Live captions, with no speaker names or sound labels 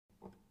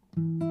The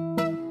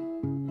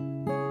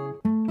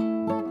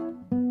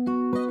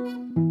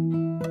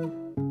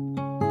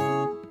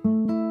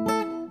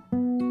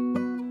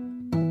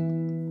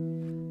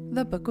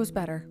book was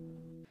better.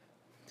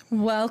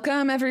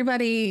 Welcome,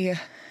 everybody,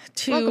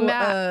 to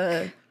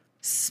a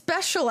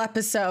special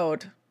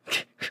episode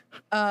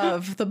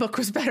of The Book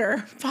Was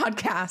Better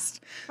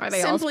podcast. Are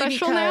they all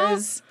special now?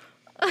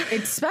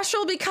 It's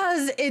special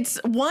because it's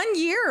 1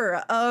 year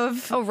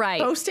of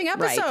posting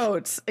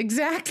episodes. Right.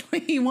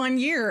 Exactly 1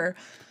 year.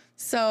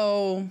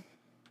 So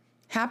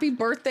happy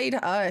birthday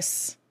to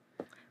us.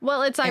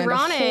 Well, it's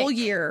ironic. And a whole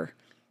year.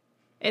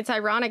 It's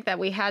ironic that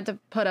we had to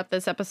put up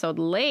this episode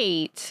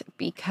late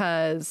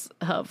because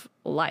of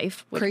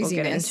life, which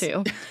Craziness.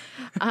 We'll get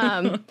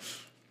into.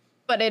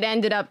 But it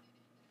ended up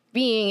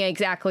being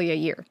exactly a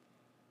year.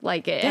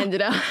 Like it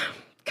ended up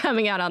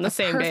coming out on the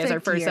same day as our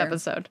first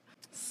episode.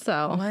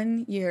 So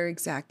 1 year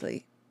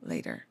exactly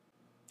later.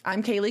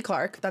 I'm Kaylee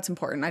Clark. That's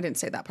important. I didn't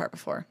say that part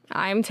before.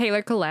 I'm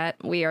Taylor Collette.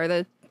 We are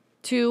the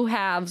two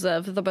halves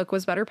of the Book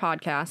Was Better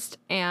podcast.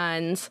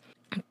 And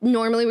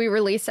normally we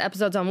release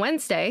episodes on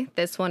Wednesday.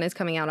 This one is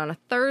coming out on a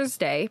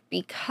Thursday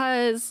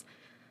because,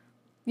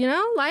 you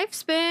know,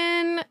 life's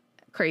been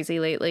crazy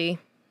lately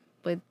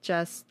with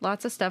just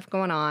lots of stuff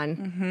going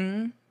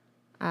on.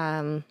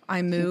 Mm-hmm.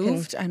 I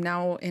moved. I'm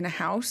now in a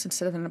house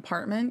instead of an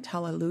apartment.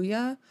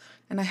 Hallelujah.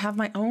 And I have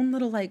my own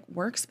little like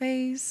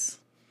workspace.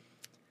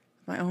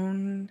 My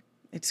own.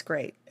 It's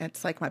great.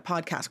 It's like my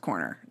podcast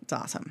corner. It's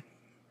awesome.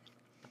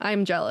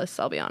 I'm jealous.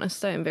 I'll be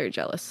honest. I am very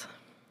jealous.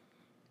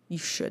 You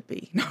should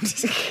be. No, I'm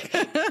just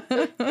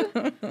kidding.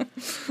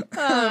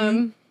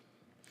 And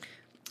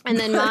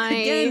then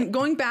again,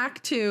 going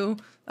back to,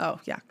 go.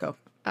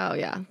 Oh,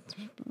 yeah.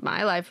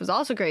 My life was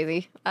also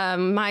crazy.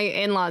 My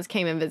in-laws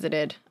came and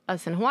visited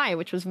us in Hawaii,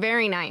 which was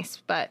very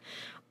nice. But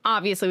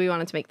obviously we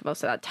wanted to make the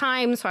most of that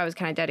time. So I was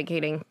kind of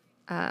dedicating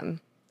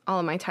all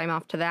of my time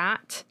off to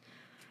that.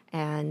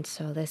 And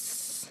so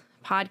this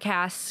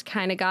podcast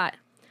kind of got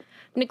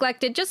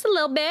neglected just a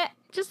little bit.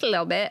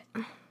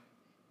 But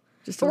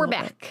we're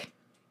back.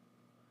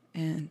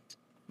 And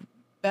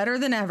better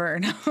than ever.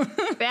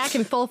 Back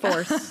in full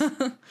force.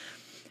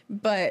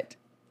 But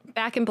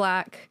back in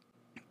black.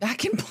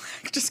 Back in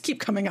black. Just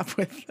keep coming up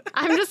with.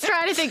 I'm just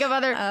trying to think of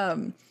other.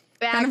 Kind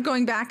of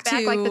going back to.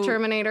 Back like the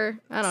Terminator.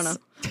 I don't know.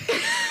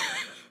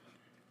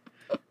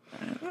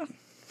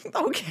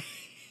 Okay.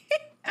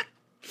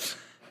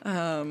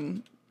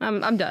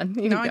 I'm done.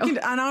 You can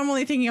go. I'm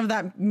only thinking of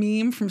that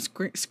meme from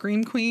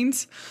Scream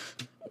Queens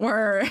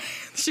where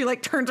she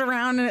like turns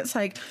around and it's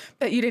like,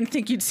 bet you didn't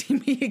think you'd see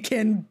me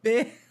again,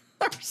 bitch,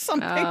 or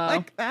something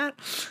like that.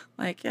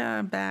 Like, yeah,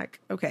 I'm back.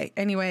 Okay.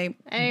 Anyways,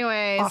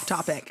 off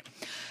topic.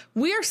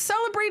 We are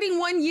celebrating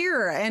 1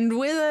 year, and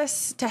with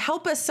us to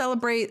help us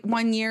celebrate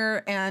 1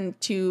 year and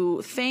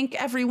to thank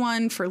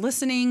everyone for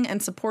listening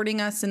and supporting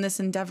us in this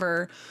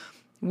endeavor,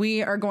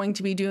 we are going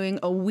to be doing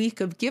a week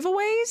of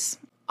giveaways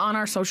on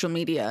our social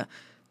media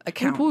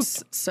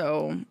accounts.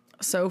 So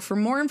for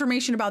more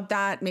information about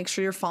that, make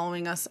sure you're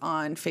following us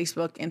on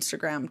Facebook,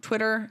 Instagram,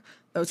 Twitter.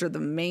 Those are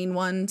the main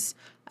ones.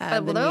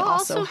 Then we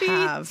also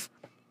have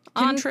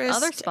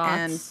Pinterest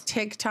and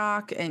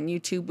TikTok and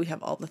YouTube. We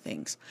have all the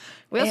things.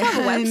 We also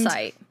have a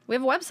website. We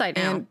have a website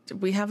now. And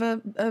we have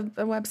a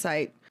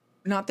website.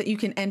 Not that you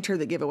can enter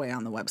the giveaway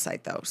on the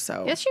website, though.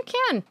 So yes, you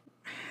can.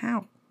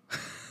 How?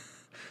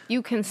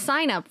 You can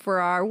sign up for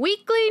our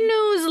weekly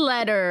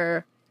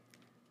newsletter.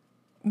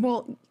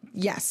 Well,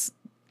 yes,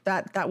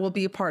 that will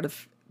be a part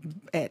of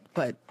it.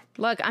 But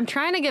look, I'm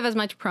trying to give as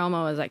much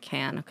promo as I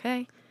can.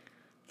 Okay.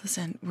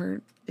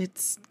 Listen,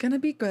 it's going to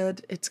be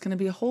good. It's going to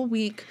be a whole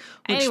week,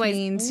 which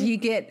means you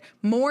get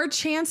more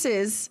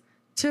chances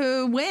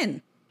to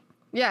win.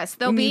 Yes,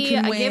 there'll be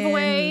a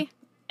giveaway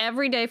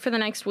every day for the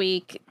next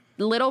week,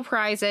 little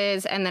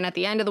prizes, and then at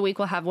the end of the week,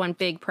 we'll have one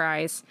big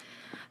prize.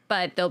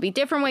 But there'll be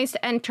different ways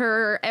to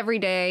enter every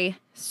day.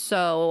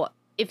 So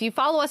if you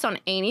follow us on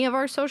any of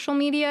our social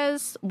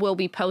medias, we'll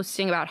be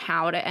posting about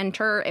how to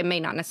enter. It may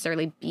not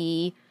necessarily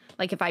be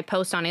like if I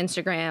post on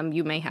Instagram,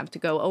 you may have to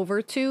go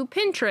over to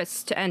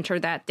Pinterest to enter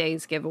that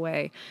day's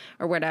giveaway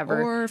or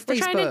whatever. Or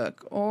Facebook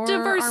or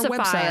diversify our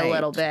website a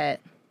little bit.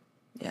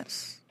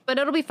 Yes. But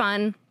it'll be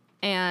fun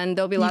and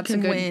there'll be lots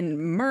of good win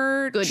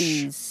merch,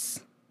 goodies,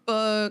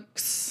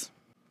 books,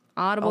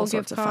 Audible all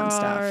gift sorts of fun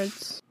cards,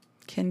 stuff.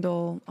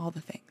 Kindle, all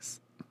the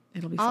things.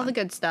 It'll be fun. All the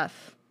good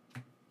stuff.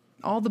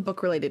 All the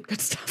book related good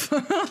stuff.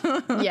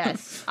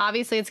 Yes.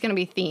 Obviously, it's going to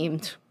be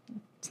themed.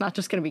 It's not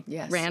just going to be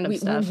random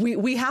stuff.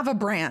 We have a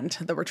brand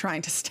that we're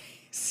trying to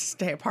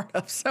stay a part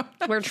of. So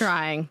we're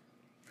trying.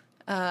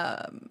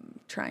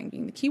 Trying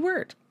being the key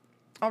word.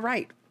 All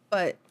right.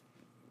 But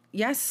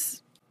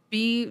yes,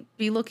 be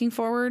looking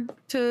forward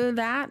to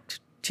that.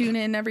 Tune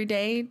in every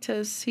day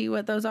to see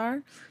what those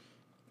are.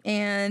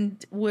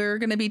 And we're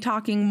going to be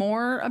talking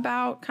more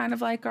about kind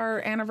of like our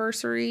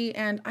anniversary.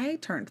 And I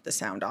turned the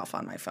sound off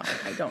on my phone.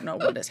 I don't know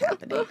what is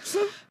happening.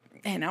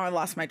 And now I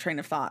lost my train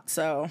of thought.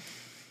 So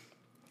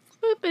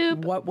boop,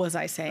 boop. What was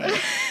I saying?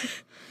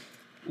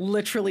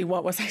 Literally,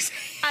 what was I saying?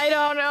 I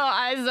don't know.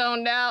 I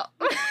zoned out.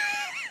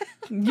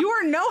 You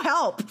are no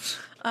help.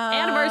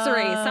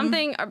 Anniversary.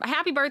 Something.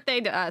 Happy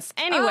birthday to us.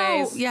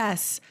 Anyways. Oh,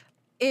 yes.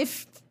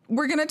 If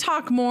we're going to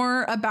talk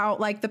more about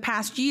like the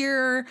past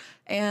year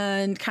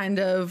and kind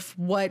of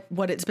what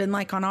it's been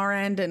like on our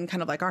end and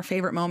kind of like our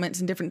favorite moments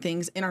and different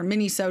things in our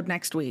mini-sode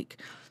next week.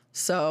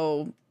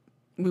 So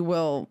we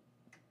will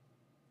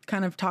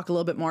kind of talk a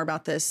little bit more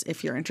about this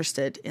if you're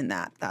interested in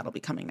that. That'll be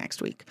coming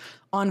next week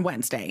on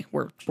Wednesday.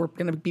 We're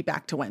going to be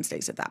back to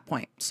Wednesdays at that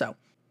point. So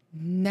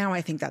now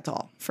I think that's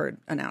all for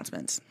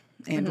announcements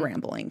and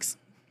ramblings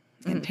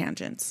and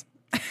tangents.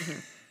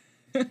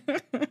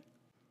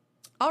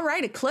 All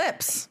right,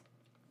 Eclipse.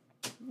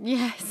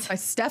 Yes. By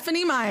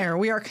Stephanie Meyer.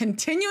 We are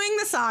continuing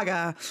the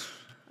saga.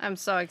 I'm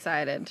so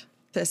excited.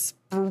 This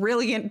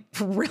brilliant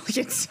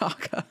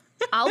saga.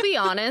 I'll be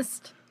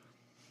honest.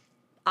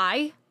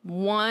 I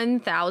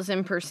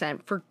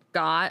 1000%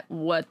 forgot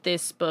what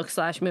this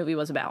book/movie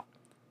was about.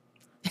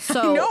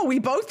 So no, we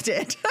both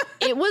did.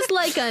 It was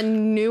like a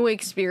new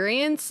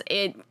experience.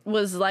 It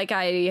was like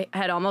I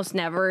had almost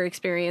never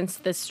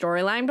experienced this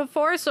storyline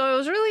before. So it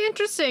was really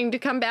interesting to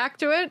come back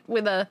to it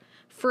with a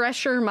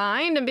fresher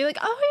mind and be like,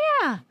 oh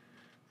yeah,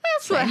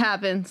 that's what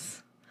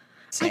happens.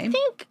 Same. I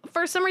think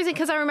for some reason,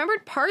 because I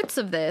remembered parts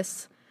of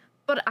this,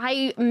 but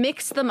I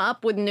mixed them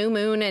up with New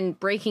Moon and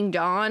Breaking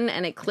Dawn,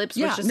 and Eclipse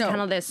was just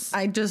kind of this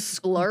I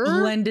just blur.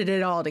 Blended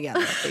it all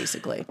together,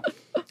 basically.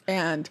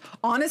 And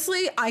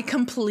honestly, I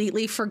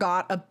completely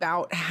forgot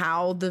about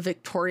how the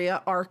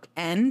Victoria arc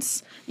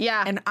ends.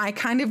 Yeah. And I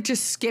kind of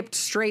just skipped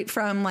straight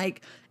from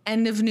like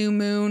end of New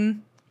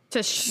Moon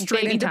to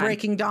straight into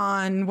Breaking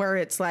Dawn, where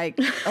it's like,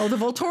 oh, the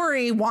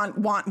Volturi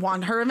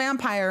want her a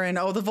vampire, and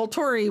oh, the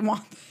Volturi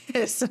want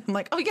this. And I'm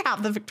like, oh yeah,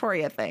 the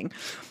Victoria thing.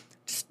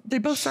 They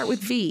both start with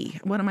V.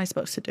 What am I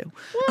supposed to do?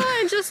 Well,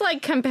 and just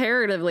like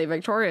comparatively,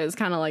 Victoria is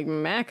kind of like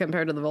meh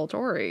compared to the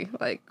Volturi.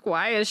 Like,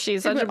 why is she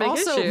such a big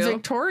also, issue?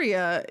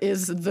 Victoria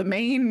is the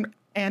main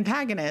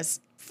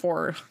antagonist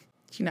for,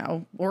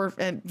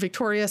 and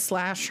Victoria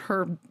 /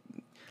 her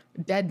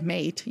dead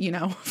mate,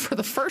 for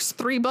the first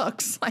 3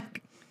 books.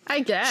 Like,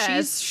 I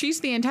guess. She's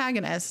the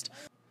antagonist.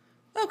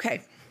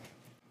 Okay.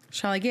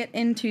 Shall I get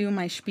into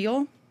my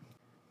spiel?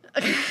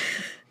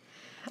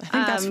 I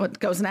think that's what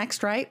goes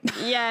next, right?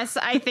 Yes,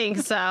 I think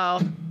so.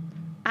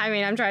 I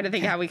mean, I'm trying to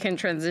think how we can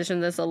transition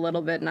this a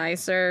little bit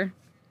nicer.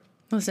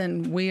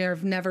 Listen, we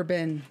have never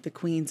been the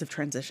queens of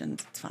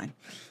transitions. It's fine.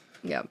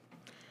 Yep.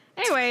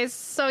 Anyways,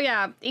 so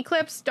yeah,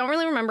 Eclipse, don't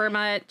really remember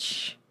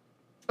much,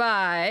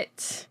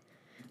 but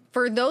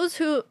for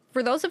those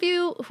of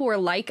you who are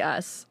like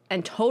us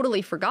and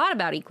totally forgot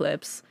about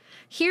Eclipse,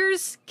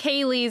 here's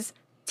Kaylee's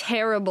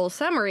terrible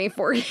summary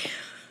for you.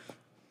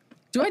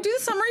 Do I do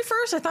the summary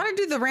first? I thought I'd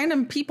do the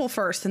random people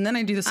first, and then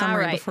I do the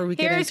summary before we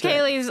get into it. Here's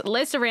Kaylee's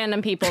list of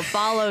random people,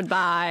 followed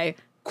by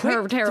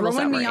her terrible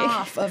summary. Throwing me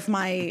off of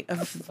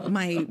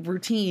my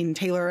routine,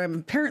 Taylor. I'm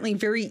apparently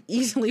very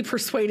easily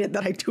persuaded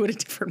that I do it a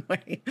different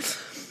way.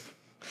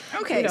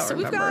 Okay, so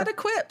we've got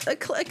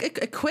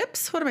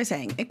Eclipse. What am I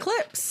saying?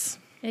 Eclipse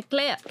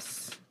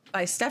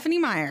by Stephanie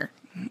Meyer.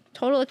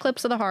 Total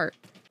Eclipse of the Heart.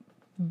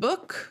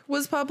 Book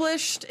was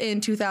published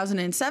in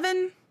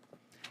 2007.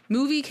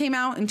 Movie came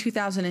out in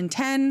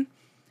 2010.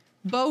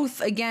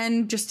 Both,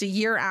 again, just a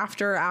year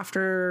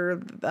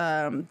after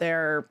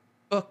their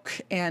book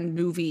and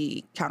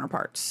movie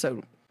counterparts.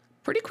 So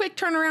pretty quick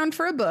turnaround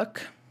for a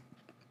book.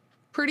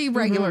 Pretty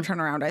regular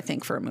turnaround, I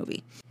think, for a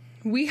movie.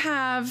 We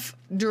have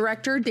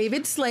director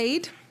David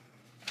Slade.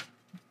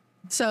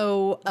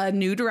 So a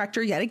new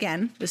director yet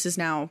again. This is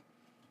now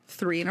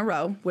 3 in a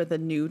row with a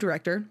new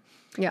director.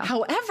 Yeah.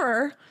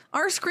 However,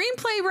 our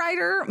screenplay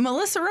writer,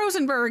 Melissa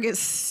Rosenberg, is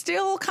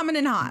still coming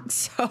in hot.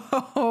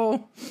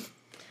 So,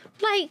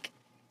 like,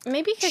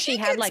 maybe because she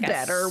had like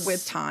better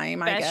with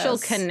time, I guess. Special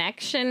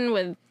connection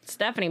with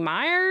Stephanie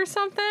Meyer or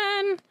something.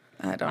 I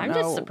don't know. I'm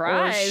just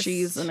surprised. Or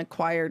she's an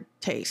acquired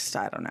taste.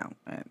 I don't know.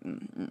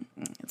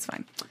 It's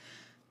fine.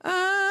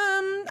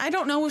 I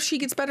don't know if she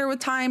gets better with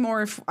time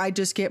or if I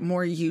just get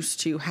more used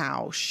to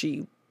how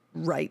she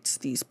writes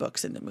these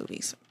books into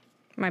movies.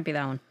 Might be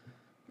that one.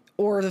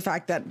 Or the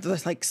fact that the,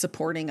 like,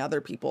 supporting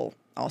other people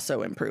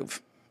also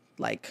improve.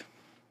 Like,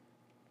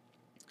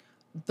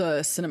 the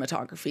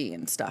cinematography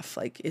and stuff,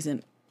 like,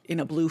 isn't in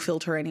a blue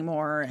filter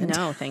anymore. And,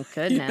 no, thank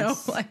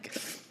goodness. Like,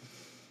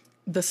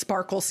 the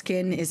sparkle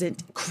skin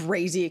isn't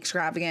crazy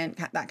extravagant,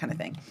 that kind of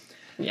thing.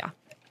 Yeah.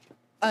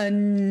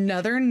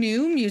 Another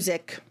new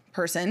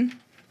musician.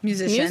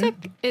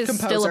 Music is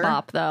composer. Still a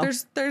bop, though.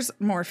 There's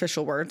more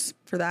official words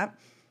for that.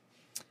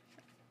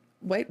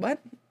 Wait,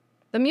 what?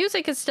 The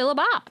music is still a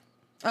bop.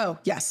 Oh,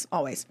 yes,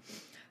 always.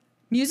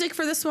 Music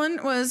for this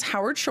one was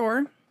Howard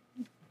Shore.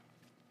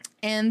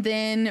 And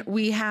then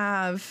we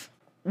have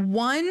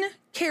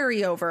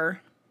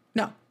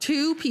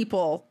two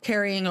people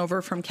carrying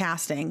over from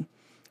casting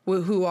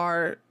who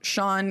are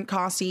Sean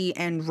Cossey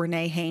and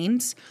Renee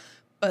Haynes,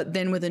 but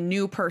then with a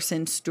new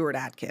person, Stuart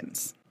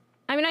Atkins.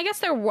 I mean, I guess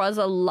there was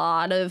a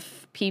lot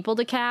of people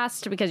to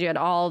cast because you had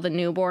all the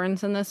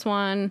newborns in this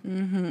one.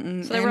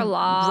 Mm-hmm. So there were a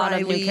lot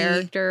of new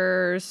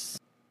characters.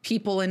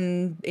 People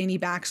in any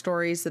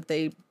backstories that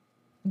they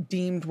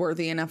deemed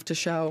worthy enough to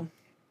show.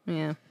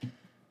 Yeah.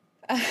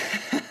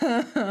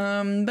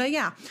 But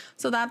yeah,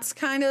 so that's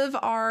kind of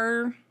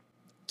our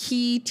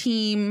key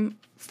team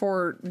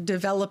for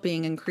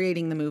developing and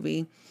creating the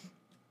movie.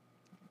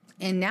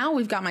 And now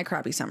we've got my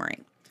crappy summary.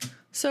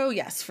 So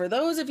yes, for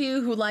those of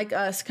you who, like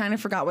us, kind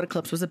of forgot what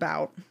Eclipse was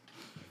about,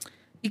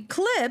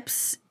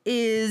 Eclipse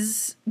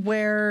is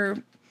where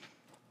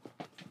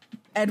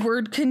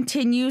Edward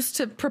continues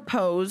to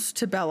propose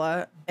to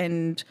Bella,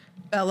 and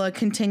Bella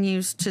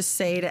continues to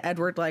say to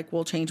Edward, like,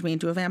 "Will change me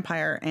into a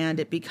vampire," and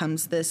it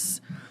becomes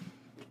this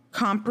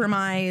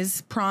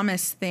compromise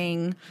promise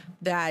thing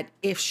that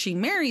if she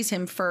marries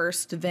him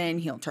first, then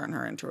he'll turn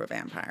her into a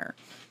vampire.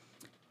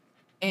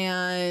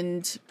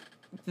 And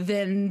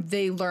then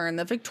they learn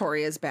that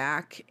Victoria's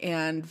back,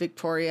 and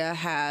Victoria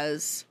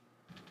has,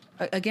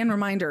 again,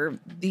 reminder,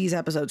 these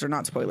episodes are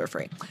not spoiler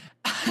free.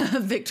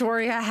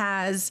 Victoria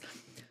has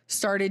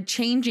started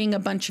changing a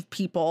bunch of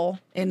people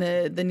in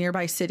the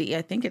nearby city.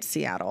 I think it's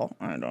Seattle.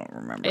 I don't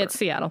remember. It's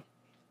Seattle.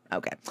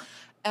 Okay.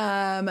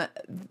 And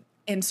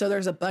so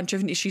there's a bunch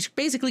of, she's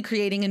basically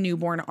creating a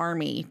newborn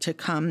army to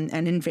come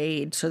and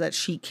invade so that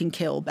she can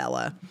kill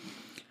Bella.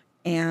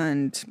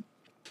 And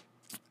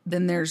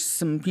then there's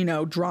some,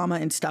 drama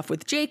and stuff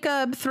with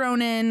Jacob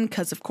thrown in,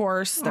 because of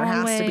course there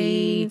has to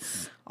be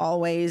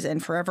always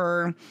and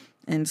forever.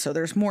 And so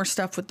there's more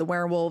stuff with the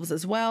werewolves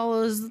as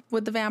well as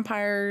with the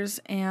vampires.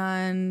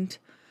 And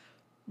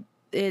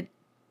it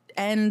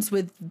ends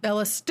with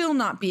Bella still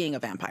not being a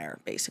vampire,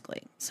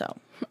 basically. So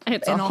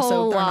it's a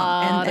whole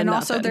lot. And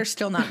also they're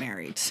still not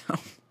married. So,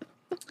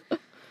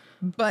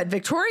 but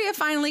Victoria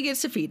finally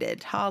gets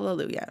defeated.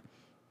 Hallelujah.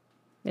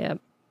 Yep.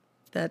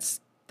 That's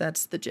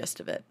the gist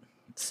of it.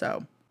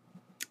 So,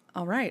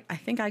 all right. I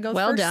think I go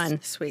well first done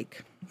this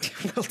week.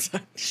 Well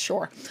done.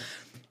 Sure.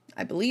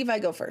 I believe I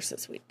go first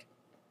this week.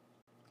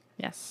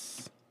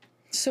 Yes.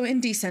 So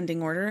in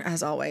descending order,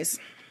 as always,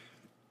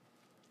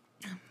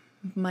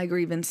 my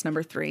grievance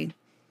number 3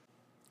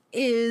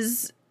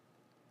 is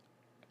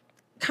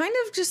kind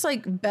of just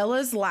like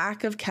Bella's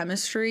lack of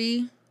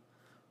chemistry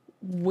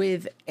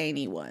with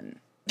anyone.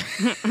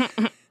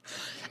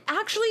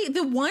 Actually,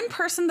 the one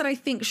person that I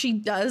think she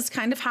does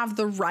kind of have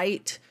the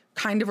right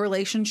kind of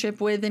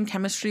relationship with and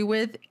chemistry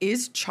with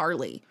is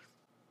Charlie.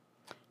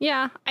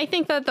 Yeah, I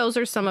think that those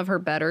are some of her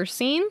better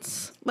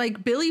scenes.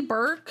 Like Billy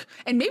Burke,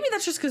 and maybe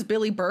that's just because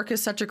Billy Burke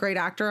is such a great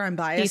actor. I'm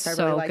biased. He's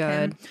I really so like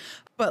good. him.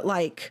 But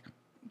like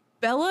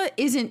Bella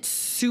isn't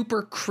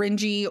super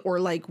cringy or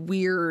like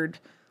weird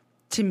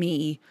to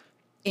me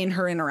in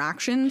her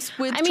interactions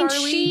with Charlie.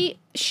 I mean,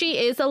 she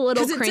is a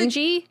little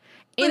cringy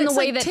in the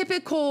way like that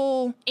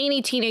typical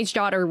any teenage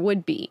daughter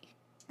would be.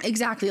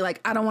 Exactly.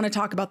 Like, I don't want to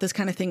talk about this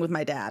kind of thing with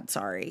my dad.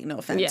 Sorry. No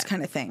offense,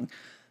 kind of thing.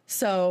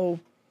 So,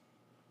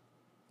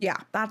 yeah,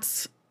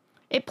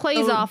 it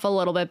plays off a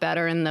little bit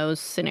better in those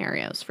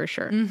scenarios for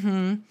sure.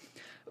 Mm-hmm.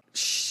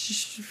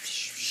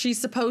 She's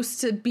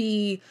supposed to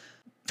be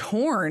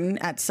torn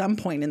at some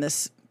point in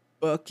this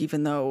book,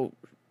 even though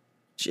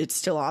it's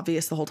still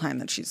obvious the whole time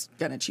that she's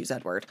going to choose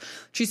Edward.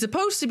 She's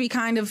supposed to be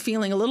kind of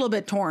feeling a little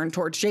bit torn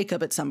towards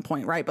Jacob at some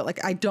point, right? But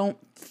like, I don't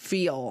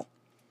feel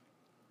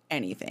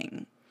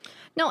anything.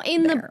 No,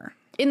 in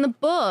the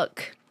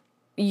book,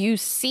 you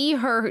see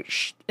her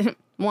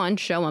one,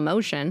 show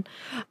emotion,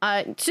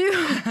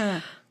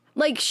 two,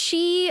 like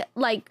she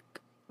like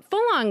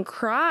full on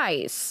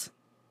cries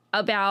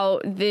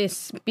about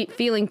this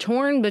feeling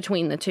torn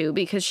between the two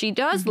because she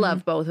does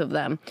love both of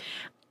them.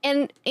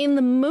 And in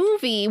the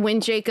movie, when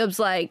Jacob's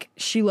like,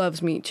 she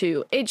loves me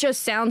too, it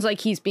just sounds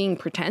like he's being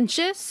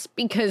pretentious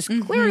because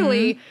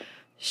clearly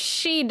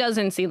she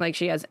doesn't seem like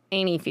she has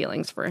any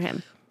feelings for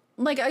him.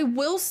 Like, I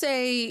will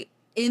say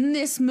in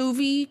this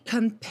movie,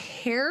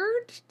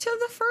 compared to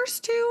the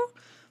first two,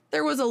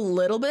 there was a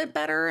little bit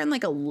better and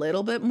like a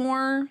little bit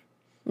more.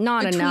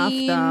 Not enough,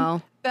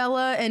 though.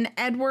 Bella and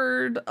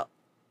Edward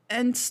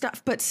and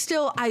stuff. But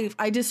still,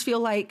 I just feel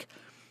like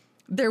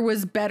there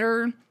was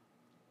better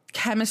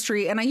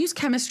chemistry, and I use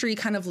chemistry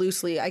kind of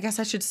loosely. I guess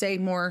I should say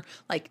more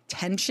like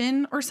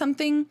tension or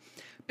something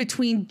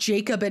between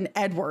Jacob and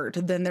Edward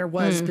than there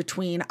was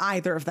between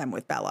either of them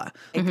with Bella.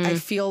 I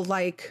feel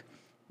like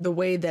the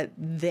way that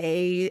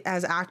they,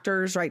 as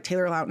actors, right,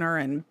 Taylor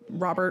Lautner and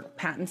Robert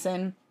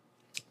Pattinson,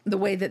 the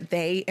way that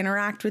they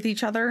interact with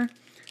each other,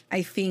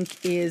 I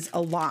think is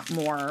a lot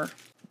more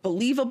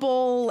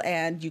believable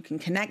and you can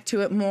connect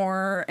to it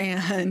more.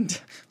 And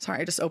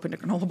sorry, I just opened a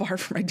granola bar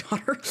for my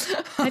daughter.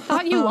 I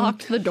thought you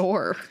locked the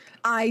door.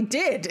 I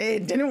did.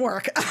 It didn't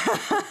work.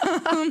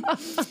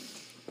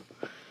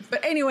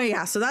 But anyway,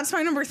 yeah. So that's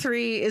my number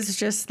 3 is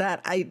just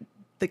that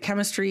the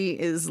chemistry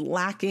is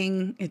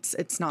lacking.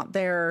 It's not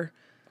there.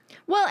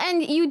 Well,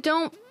 and you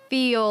don't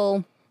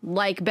feel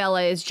like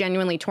Bella is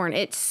genuinely torn.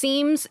 It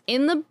seems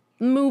in the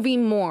movie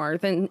more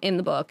than in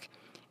the book.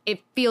 It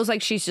feels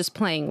like she's just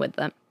playing with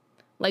them.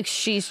 Like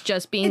she's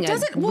just being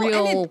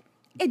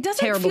it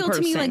doesn't terrible feel to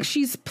me person. like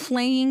she's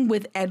playing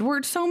with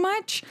Edward so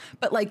much,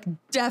 but like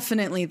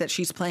definitely that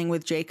she's playing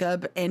with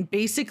Jacob and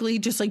basically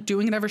just like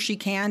doing whatever she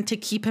can to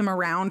keep him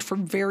around for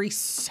very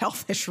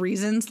selfish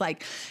reasons.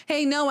 Like,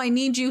 hey, no, I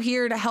need you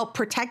here to help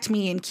protect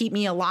me and keep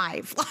me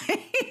alive.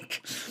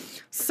 Like,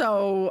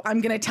 so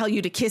I'm going to tell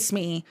you to kiss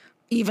me,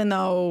 even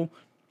though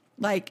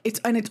like it's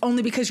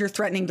only because you're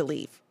threatening to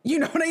leave. You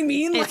know what I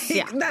mean? Like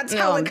that's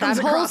how it comes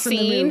across in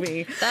the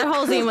movie. That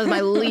whole scene was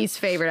my least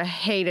favorite. I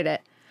hated it.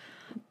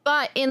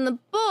 But in the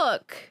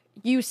book,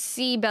 you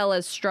see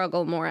Bella's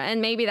struggle more.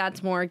 And maybe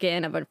that's more,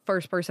 again, of a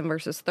first person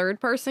versus third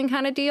person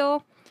kind of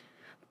deal.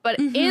 But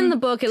in the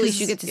book, at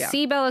least you get to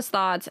see Bella's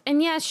thoughts.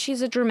 And yes,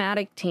 she's a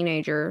dramatic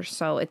teenager,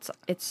 so it's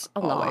a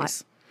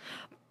lot.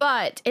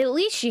 But at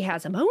least she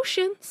has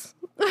emotions.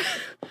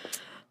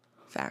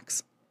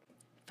 Facts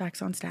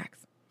on stacks.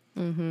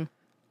 Mm-hmm.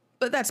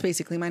 But that's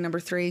basically my number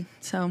 3.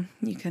 So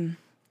you can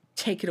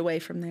take it away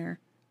from there.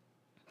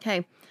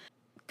 Okay.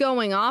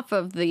 Going off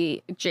of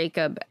the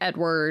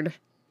Jacob-Edward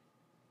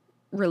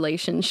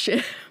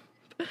relationship,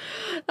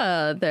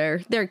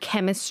 their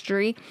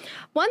chemistry.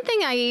 One thing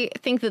I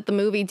think that the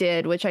movie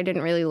did, which I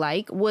didn't really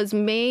like, was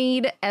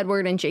made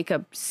Edward and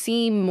Jacob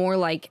seem more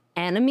like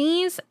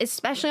enemies,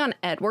 especially on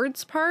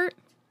Edward's part.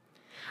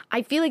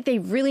 I feel like they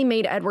really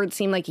made Edward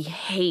seem like he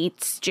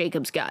hates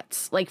Jacob's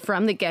guts. Like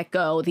from the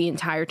get-go, the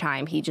entire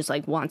time, he just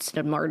like wants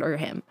to murder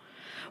him,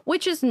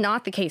 which is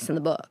not the case in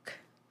the book.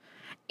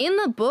 In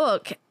the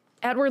book,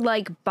 Edward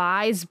like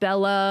buys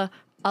Bella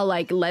a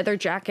like leather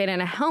jacket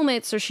and a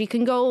helmet so she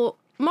can go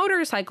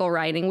motorcycle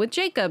riding with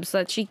Jacob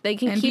so that they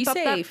can keep up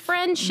that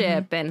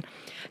friendship. And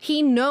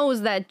he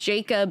knows that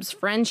Jacob's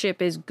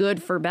friendship is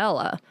good for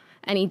Bella,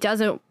 and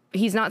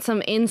he's not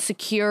some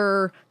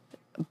insecure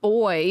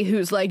boy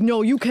who's like,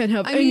 no, you can't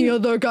have any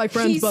other guy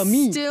friends but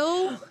me.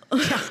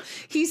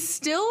 He's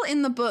still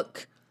in the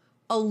book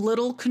a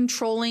little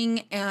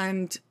controlling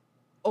and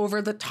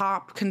over the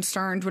top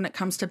concerned when it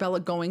comes to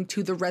Bella going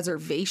to the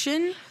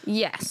reservation.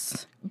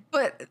 Yes.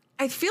 But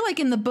I feel like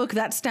in the book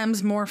that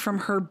stems more from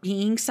her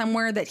being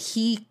somewhere that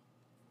he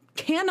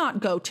cannot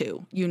go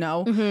to, you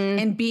know,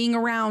 and being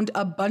around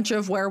a bunch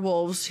of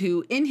werewolves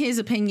who, in his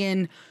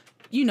opinion,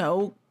 you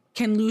know,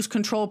 can lose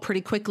control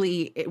pretty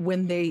quickly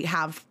when they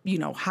have, you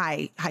know,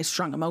 high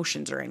strung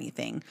emotions or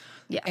anything.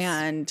 Yes.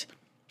 And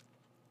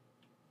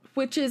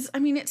which is, I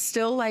mean, it's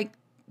still like,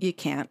 you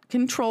can't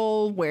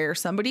control where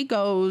somebody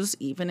goes,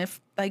 even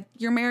if like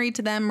you're married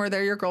to them or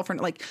they're your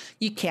girlfriend. Like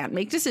you can't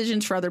make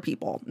decisions for other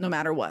people no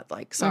matter what.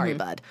 Like, sorry,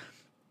 bud.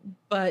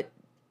 But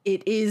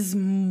it is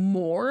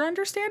more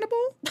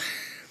understandable.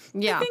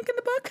 Yeah. I think in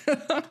the book.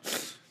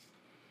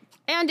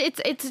 And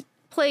it's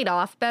played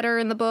off better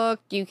in the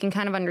book. You can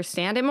kind of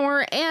understand it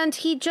more. And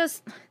he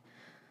just,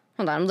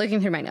 hold on, I'm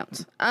looking through my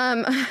notes.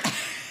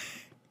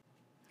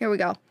 Here we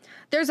go.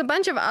 There's a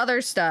bunch of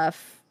other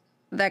stuff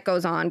that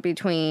goes on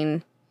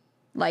between,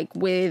 like,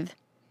 with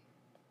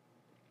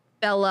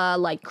Bella,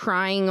 like,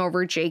 crying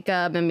over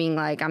Jacob and being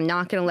like, I'm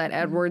not going to let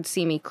Edward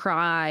see me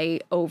cry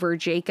over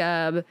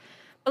Jacob.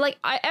 But, like,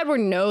 Edward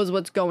knows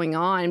what's going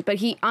on, but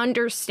he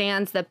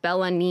understands that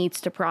Bella needs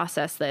to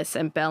process this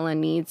and Bella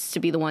needs to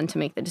be the one to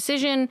make the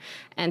decision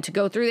and to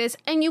go through this.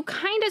 And you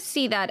kind of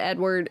see that,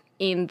 Edward,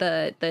 in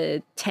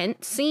the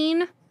tent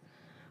scene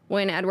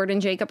when Edward and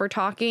Jacob are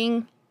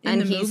talking.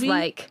 And he's movie?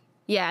 Like...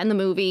 Yeah, in the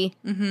movie,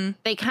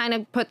 they kind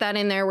of put that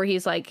in there where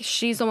he's like,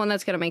 she's the one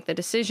that's going to make the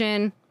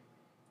decision.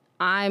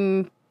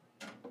 I'm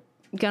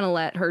going to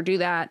let her do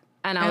that.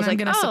 And I was like,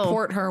 going to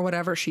support her,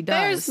 whatever she does.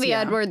 There's the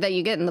Edward that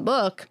you get in the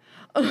book.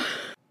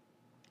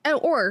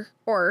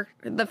 or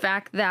the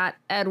fact that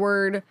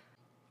Edward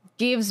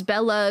gives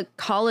Bella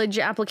college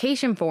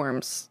application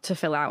forms to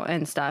fill out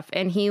and stuff.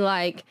 And he,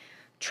 like,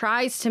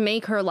 tries to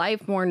make her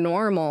life more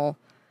normal.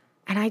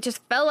 And I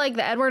just felt like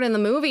the Edward in the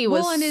movie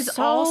was and is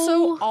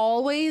also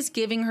always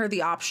giving her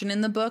the option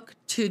in the book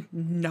to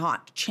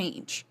not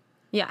change.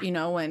 Yeah. You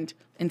know, and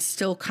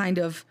still kind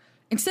of,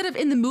 instead of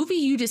in the movie,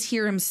 you just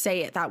hear him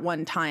say it that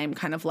one time,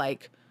 kind of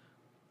like,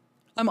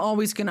 I'm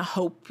always going to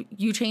hope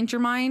you change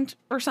your mind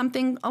or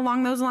something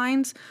along those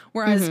lines.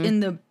 Whereas in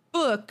the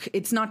book,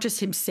 it's not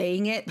just him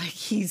saying it, like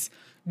he's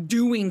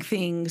doing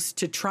things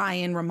to try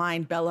and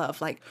remind Bella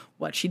of like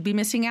what she'd be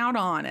missing out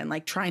on and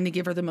like trying to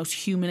give her the most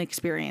human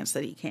experience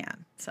that he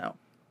can. So,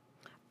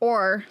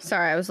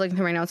 sorry, I was looking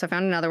through my notes. I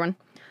found another one.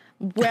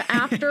 Where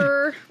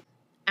after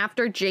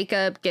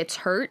Jacob gets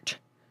hurt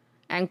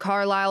and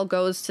Carlisle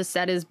goes to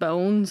set his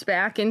bones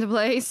back into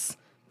place,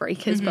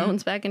 break his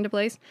bones back into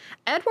place,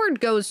 Edward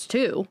goes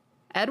too.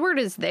 Edward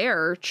is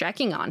there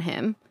checking on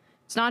him.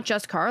 It's not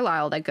just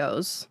Carlisle that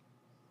goes.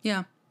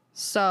 Yeah.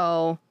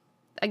 So,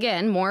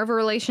 again, more of a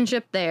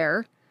relationship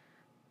there.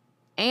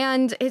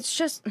 And it's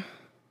just...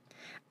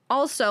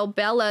 Also,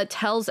 Bella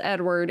tells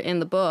Edward in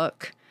the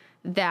book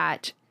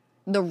that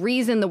the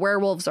reason the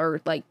werewolves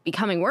are, like,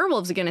 becoming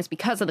werewolves again is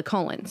because of the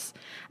Cullens.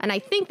 And I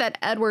think that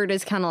Edward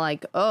is kind of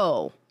like,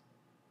 oh.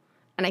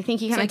 And I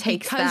think he kind of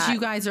takes because that. You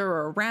guys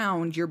are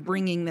around, you're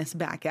bringing this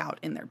back out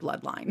in their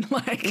bloodline.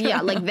 Yeah,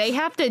 like they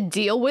have to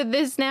deal with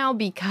this now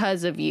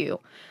because of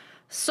you.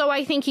 So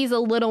I think he's a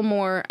little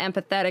more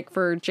empathetic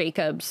for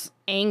Jacob's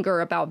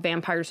anger about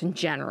vampires in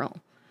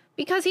general.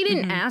 Because he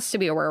didn't ask to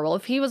be a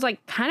werewolf. He was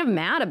like kind of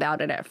mad about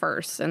it at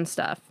first and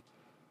stuff.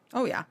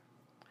 Oh, yeah.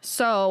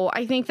 So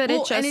I think that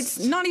and it's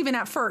not even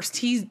at first.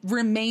 He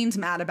remains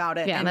mad about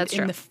it. Yeah, and that's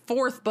true. In the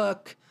fourth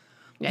book,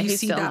 you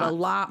see that a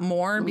lot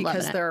more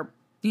because they're,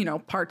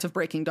 parts of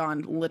Breaking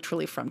Dawn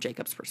literally from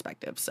Jacob's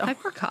perspective. So I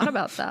forgot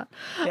about that.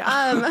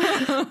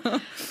 Yeah.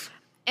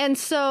 And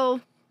so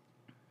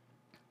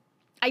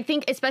I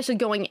think especially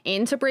going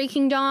into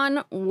Breaking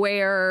Dawn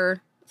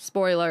where,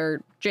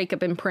 spoiler,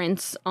 Jacob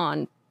imprints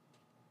on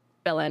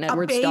Bella and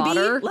Edward's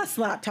daughter. Let's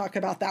not talk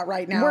about that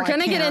right now. We're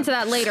going to get into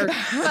that later.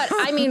 But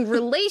I mean,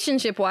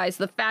 relationship-wise,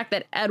 the fact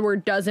that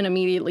Edward doesn't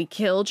immediately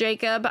kill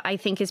Jacob, I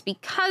think is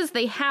because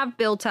they have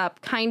built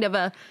up kind of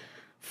a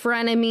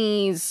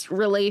frenemies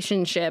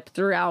relationship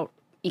throughout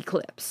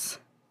Eclipse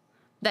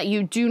that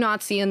you do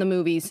not see in the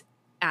movies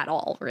at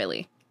all,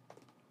 really.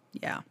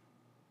 Yeah.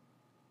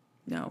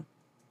 No.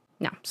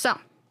 So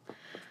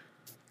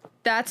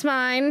that's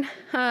mine.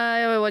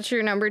 What's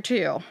your number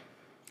 2?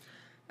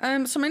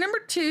 So my number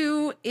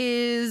 2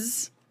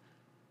 is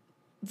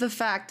the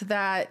fact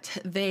that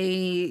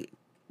they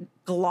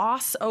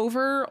gloss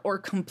over or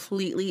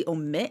completely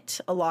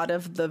omit a lot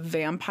of the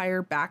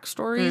vampire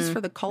backstories for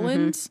the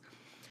Cullens.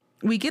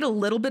 We get a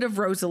little bit of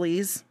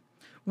Rosalie's,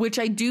 which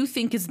I do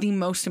think is the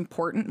most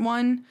important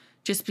one,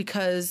 just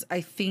because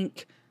I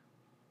think,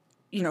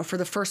 for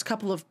the first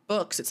couple of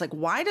books, it's like,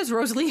 why does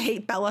Rosalie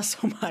hate Bella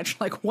so much?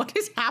 Like, what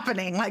is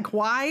happening? Like,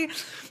 why?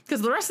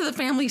 Because the rest of the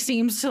family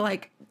seems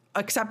to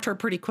accept her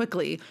pretty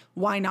quickly.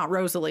 Why not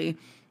Rosalie?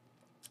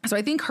 So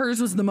I think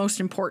hers was the most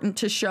important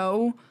to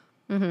show,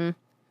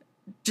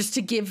 just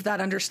to give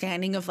that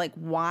understanding of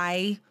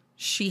why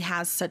she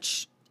has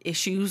such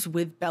issues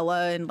with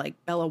Bella and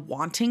Bella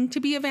wanting to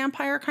be a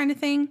vampire kind of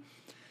thing.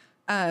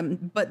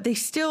 But they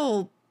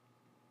still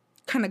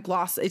kind of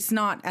gloss. It's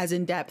not as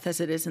in depth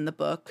as it is in the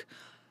book.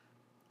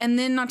 And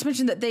then not to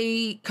mention that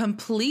they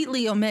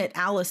completely omit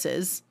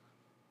Alice's.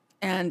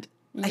 And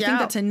I think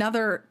that's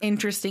another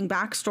interesting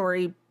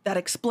backstory that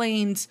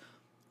explains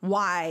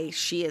why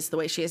she is the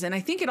way she is. And I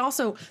think it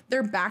also,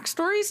 their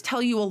backstories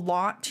tell you a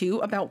lot too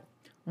about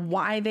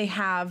why they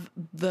have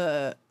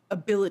the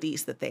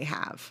abilities that they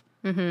have.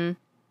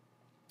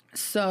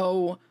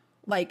 So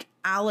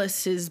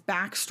Alice's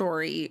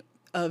backstory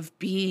of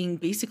being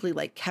basically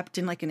kept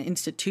in an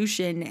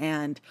institution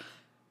and,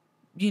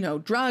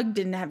 drugged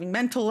and having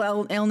mental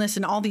illness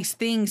and all these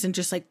things and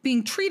just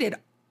being treated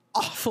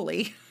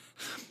awfully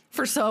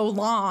for so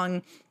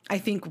long, I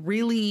think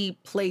really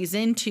plays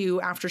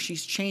into after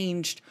she's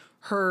changed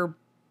her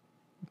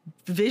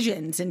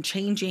visions and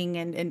changing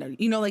and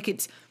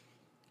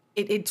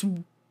it's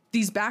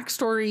these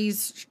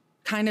backstories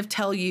kind of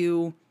tell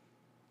you,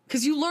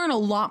 because you learn a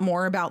lot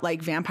more about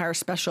vampire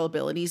special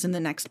abilities in the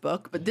next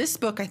book. But this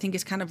book, I think,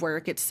 is kind of where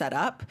it gets set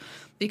up,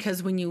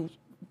 because when you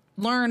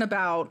learn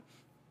about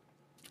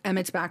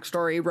Emmett's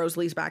backstory,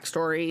 Rosalie's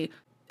backstory,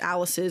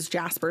 Alice's,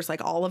 Jasper's,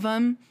 all of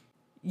them,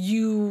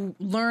 you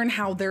learn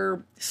how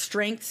their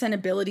strengths and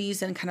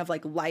abilities and kind of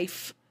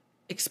life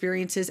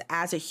experiences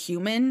as a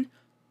human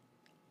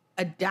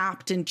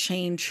adapt and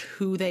change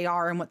who they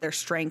are and what their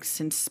strengths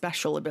and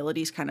special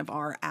abilities kind of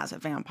are as a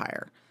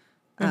vampire.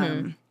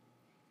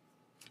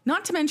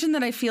 Not to mention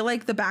that I feel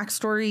like the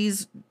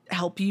backstories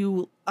help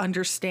you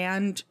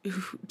understand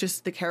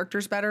just the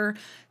characters better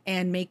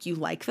and make you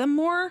like them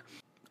more.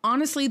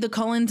 Honestly, the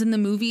Cullens in the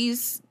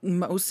movies,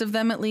 most of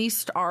them at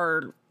least,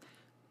 are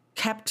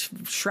kept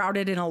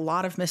shrouded in a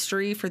lot of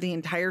mystery for the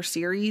entire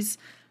series.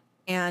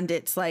 And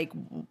it's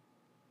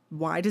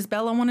why does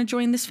Bella want to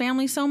join this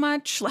family so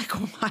much? Why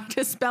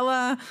does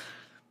Bella,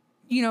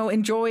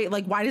 enjoy,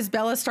 why does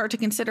Bella start to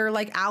consider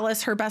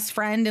Alice her best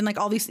friend and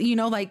all these,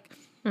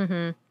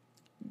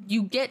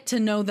 you get to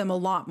know them a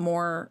lot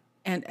more.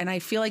 And I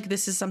feel like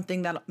this is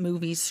something that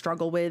movies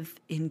struggle with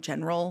in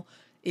general,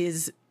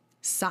 is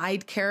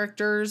side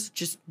characters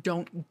just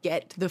don't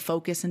get the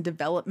focus and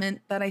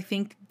development that I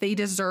think they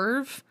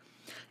deserve.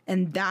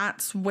 And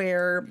that's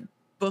where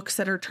books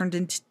that are turned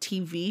into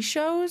TV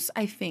shows,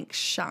 I think,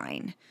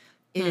 shine.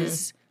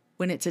 Is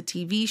when it's a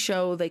TV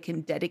show, they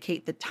can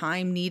dedicate the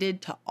time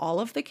needed to all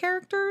of the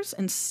characters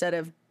instead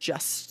of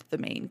just the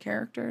main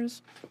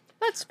characters.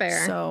 That's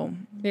fair. So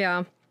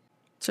yeah,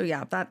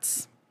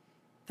 that's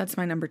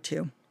my number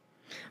 2.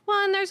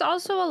 Well, and there's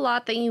also a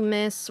lot that you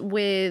miss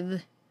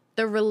with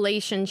the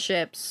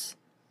relationships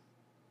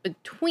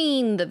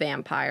between the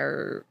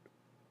vampire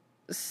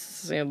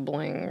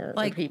sibling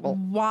people.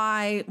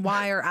 Why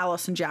are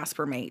Alice and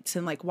Jasper mates,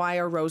 and why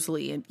are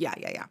Rosalie and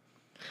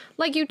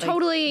you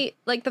totally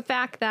the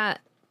fact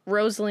that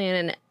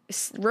Rosalie's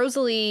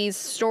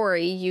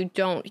story, you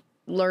don't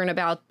learn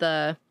about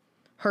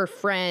her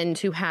friend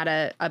who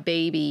had a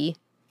baby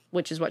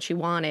which is what she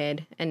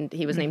wanted, and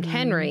he was named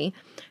Henry.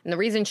 And the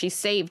reason she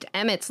saved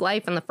Emmett's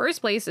life in the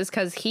first place is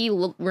because he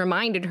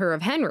reminded her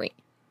of Henry.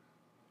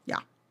 Yeah.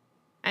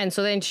 And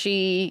so then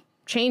she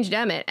changed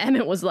Emmett.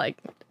 Emmett was like,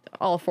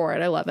 all for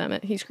it. I love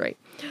Emmett. He's great.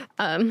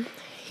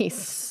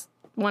 He's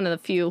one of the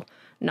few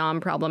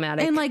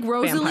non-problematic and like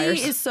Rosalie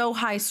vampires. is so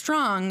high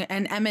strung,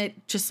 and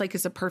Emmett just like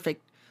is a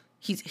perfect.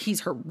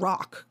 He's her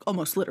rock,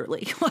 almost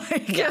literally.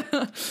 Like,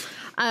 yeah.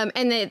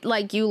 And it,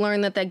 like, you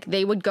learn that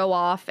they would go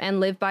off and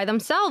live by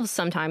themselves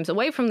sometimes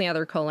away from the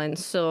other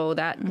Cullens, so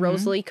that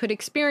Rosalie could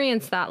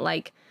experience that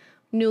like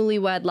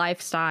newlywed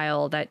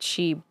lifestyle that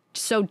she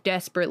so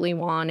desperately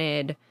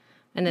wanted.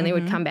 And then they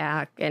would come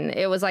back, and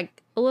it was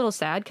like a little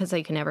sad because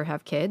they could never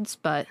have kids,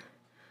 but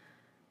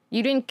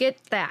you didn't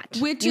get that.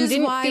 Which is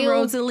why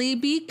Rosalie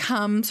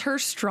becomes her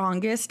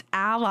strongest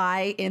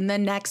ally in the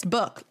next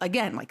book.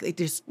 Again, like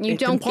you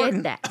don't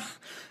get that.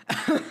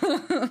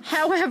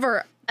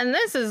 However, and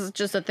this is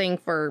just a thing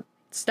for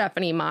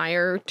Stephanie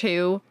Meyer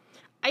too,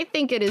 I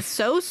think it is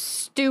so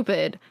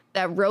stupid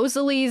that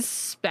Rosalie's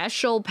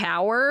special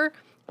power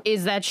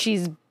is that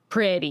she's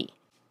pretty.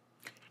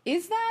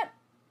 Is that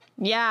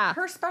yeah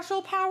her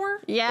special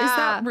power? Yeah. Is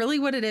that really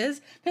what it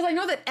is? Because I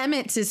know that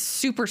Emmett's is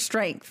super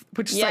strength,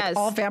 which is like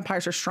all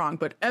vampires are strong,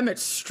 but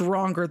Emmett's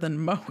stronger than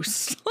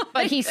most.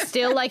 But he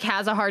still like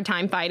has a hard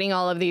time fighting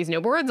all of these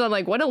newborns. I'm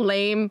like, what a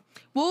lame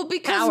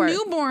because power.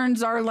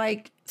 Newborns are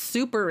like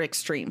super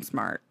extreme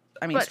smart.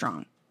 I mean,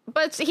 strong.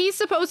 But he's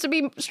supposed to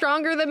be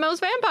stronger than most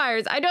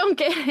vampires. I don't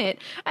get it.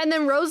 And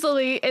then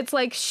Rosalie, it's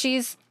like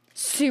she's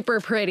super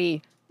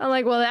pretty. I'm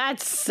like, well, that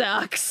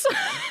sucks.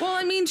 Well,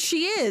 I mean,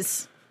 she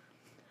is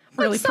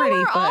like, really so pretty.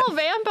 Are but all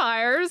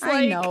vampires.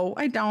 I know.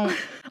 I don't.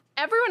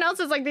 Everyone else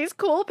has like these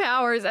cool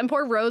powers, and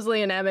poor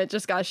Rosalie and Emmett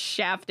just got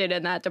shafted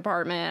in that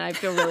department. I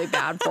feel really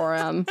bad for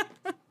them.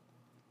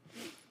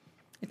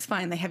 It's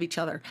fine. They have each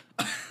other.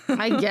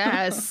 I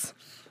guess.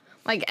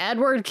 Like,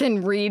 Edward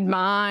can read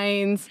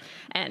minds,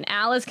 and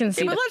Alice can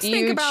see the let's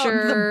future. think about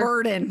the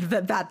burden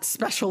that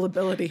special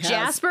ability has.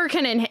 Jasper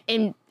can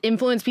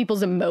influence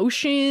people's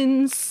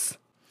emotions.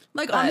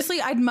 Like,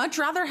 honestly, I'd much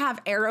rather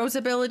have Arrow's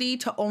ability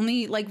to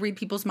only, like, read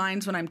people's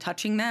minds when I'm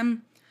touching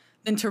them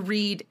than to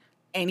read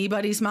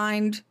anybody's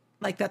mind,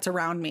 like, that's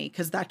around me,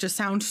 because that just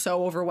sounds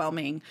so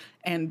overwhelming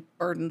and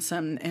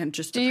burdensome and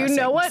just depressing. Do you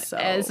know what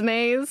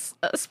Esme's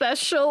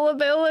special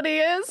ability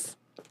is?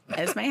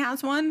 Esme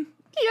has one?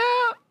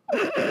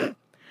 Yeah.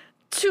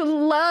 To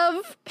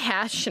love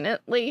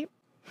passionately.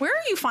 Where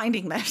are you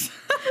finding this?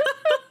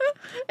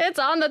 It's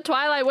on the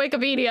Twilight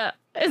Wikipedia.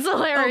 It's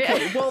hilarious.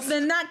 Okay, well,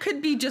 then that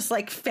could be just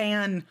like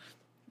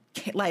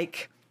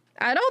like.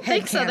 I don't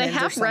think so. They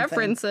have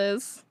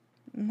references.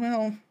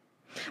 Well,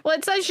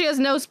 it says she has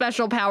no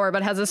special power,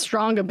 but has a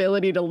strong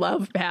ability to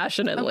love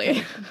passionately.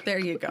 Okay, there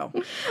you go.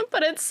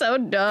 But it's so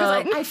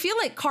dumb. I feel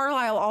like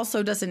Carlisle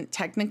also doesn't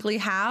technically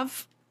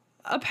have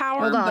a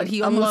power, but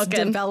he almost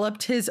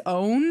developed his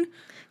own.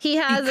 He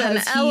has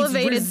an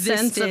elevated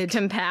sense of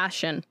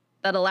compassion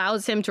that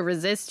allows him to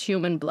resist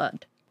human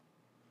blood.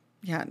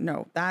 Yeah,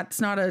 no, that's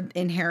not an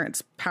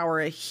inherent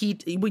power.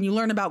 When you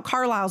learn about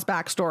Carlisle's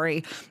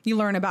backstory, you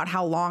learn about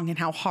how long and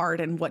how hard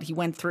and what he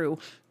went through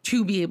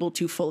to be able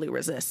to fully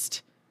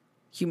resist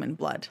human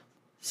blood.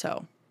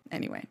 So,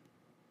 anyway.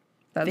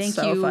 That's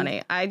so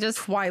funny.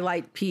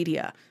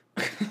 Twilightpedia.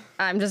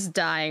 I'm just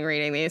dying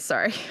reading these,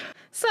 sorry.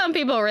 Some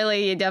people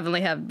really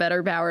definitely have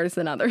better powers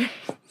than others.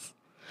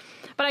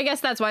 But I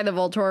guess that's why the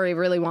Volturi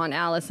really want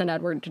Alice and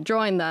Edward to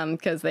join them,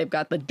 because they've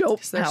got the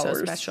dope powers. They're so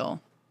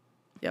special.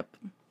 Yep.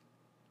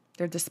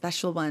 They're the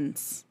special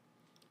ones.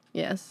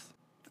 Yes.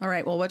 All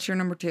right, well, what's your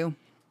number 2?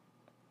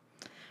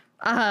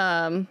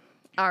 All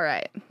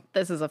right.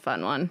 This is a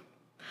fun one.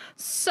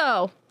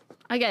 So,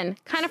 again,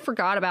 kind of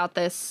forgot about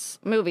this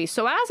movie.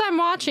 So as I'm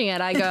watching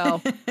it, I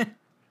go,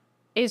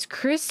 is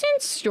Kristen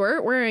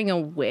Stewart wearing a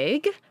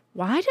wig?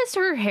 Why does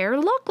her hair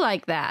look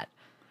like that?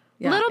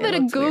 A little bit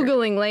of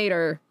Googling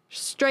later,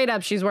 straight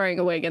up, she's wearing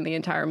a wig in the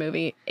entire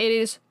movie. It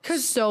is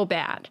so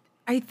bad.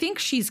 I think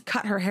she's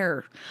cut her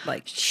hair,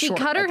 like, she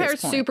cut her hair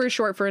super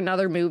short for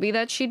another movie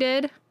that she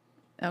did.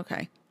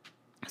 Okay.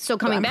 So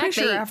coming back, I'm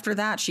pretty sure after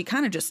that, she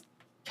kind of just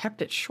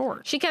kept it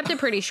short. She kept it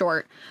pretty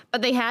short,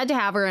 but they had to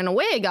have her in a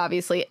wig,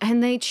 obviously,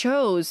 and they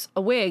chose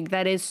a wig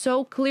that is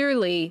so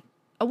clearly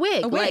a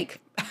wig. Like,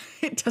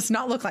 it does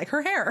not look like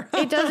her hair.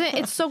 It doesn't.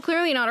 It's so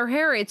clearly not her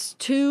hair. It's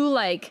too,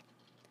 like,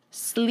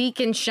 sleek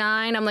and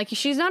shine. I'm like,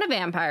 she's not a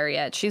vampire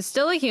yet. She's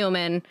still a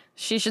human.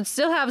 She should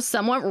still have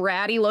somewhat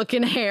ratty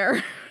looking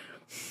hair.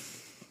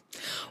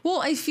 Well,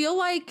 I feel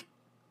like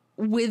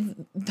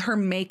with her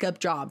makeup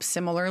job,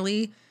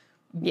 similarly,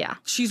 yeah,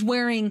 she's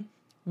wearing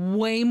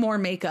way more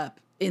makeup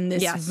in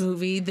this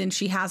movie than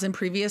she has in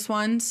previous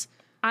ones.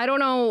 I don't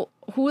know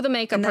who the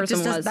makeup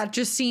person was. That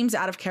just seems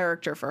out of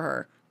character for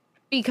her.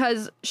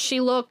 Because she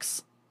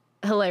looks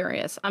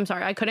hilarious. I'm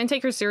sorry. I couldn't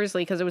take her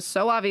seriously because it was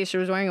so obvious she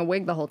was wearing a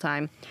wig the whole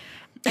time.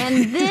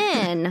 And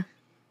then,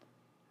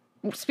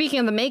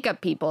 speaking of the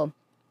makeup people,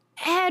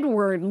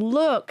 Edward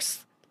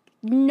looks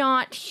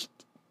not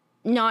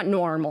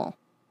normal.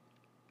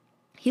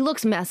 He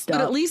looks messed up.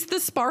 But at least the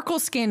sparkle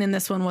skin in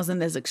this one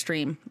wasn't as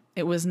extreme.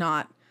 It was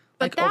not.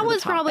 But that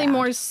was probably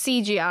more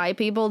CGI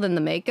people than the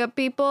makeup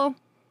people.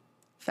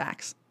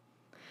 Facts.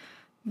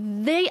 I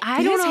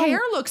don't know. His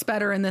hair looks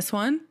better in this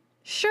one.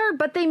 Sure,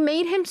 but they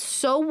made him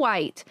so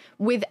white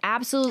with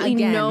absolutely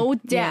no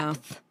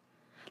depth. Yeah.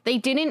 They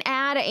didn't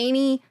add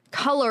any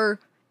color.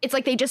 It's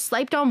like they just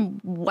slapped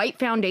on white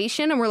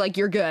foundation and we're like,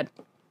 you're good.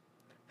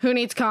 Who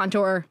needs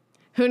contour?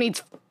 Who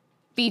needs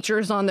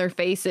features on their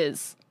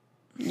faces?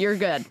 You're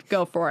good.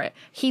 Go for it.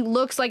 He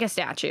looks like a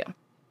statue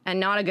and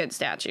not a good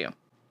statue.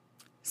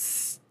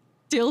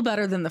 Still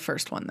better than the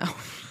first one, though.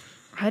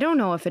 I don't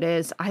know if it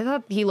is. I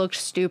thought he looked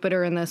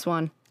stupider in this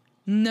one.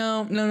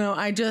 No.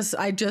 I just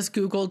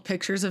Googled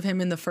pictures of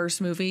him in the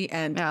first movie,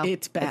 and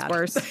it's bad. It's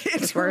worse.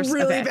 It's worse.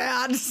 Really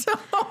bad. So.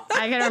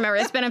 I can remember.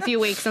 It's been a few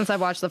weeks since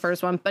I've watched the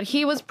first one, but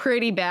he was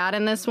pretty bad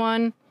in this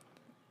one.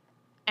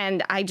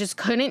 And I just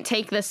couldn't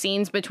take the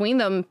scenes between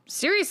them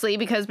seriously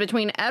because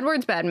between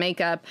Edward's bad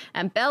makeup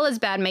and Bella's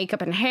bad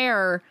makeup and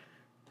hair,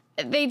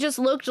 they just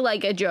looked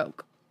like a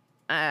joke.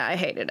 I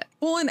hated it.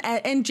 Well,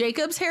 and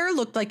Jacob's hair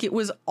looked like it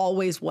was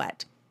always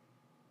wet.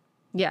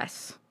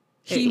 Yes.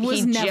 He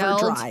was never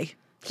dry.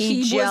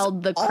 He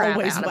gelled the crap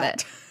out of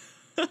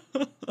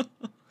it.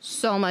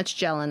 So much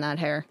gel in that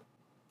hair.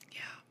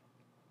 Yeah.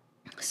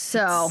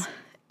 So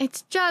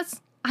it's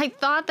just, I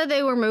thought that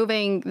they were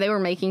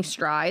making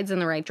strides in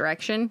the right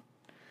direction.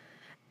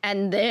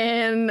 And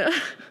then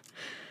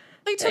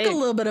they took a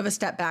little bit of a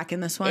step back in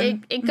this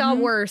one. It got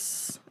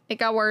worse. It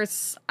got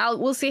worse.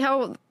 We'll see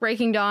how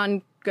Breaking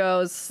Dawn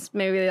goes.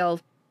 Maybe they'll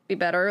be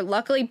better.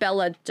 Luckily,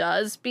 Bella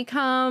does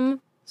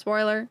become,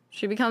 spoiler,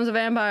 she becomes a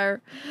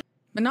vampire.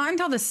 But not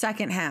until the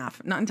second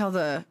half. Not until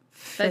the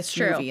fifth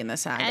movie in the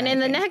saga. And in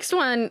the next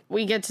one,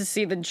 we get to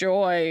see the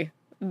joy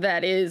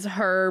that is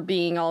her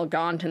being all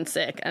gaunt and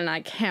sick. And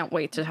I can't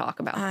wait to talk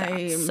about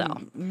that. So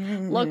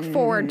look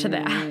forward to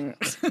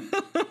that.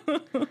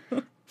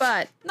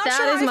 But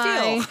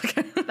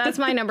that's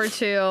my number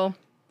 2.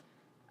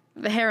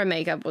 The hair and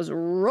makeup was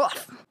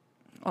rough.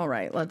 All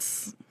right,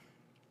 let's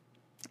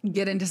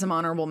get into some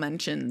honorable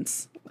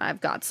mentions. I've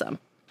got some.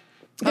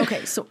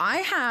 Okay, so I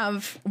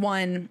have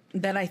one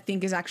that I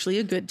think is actually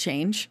a good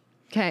change.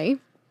 Okay.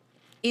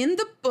 In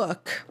the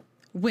book,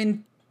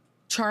 when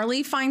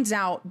Charlie finds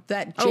out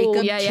that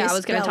Jacob kissed I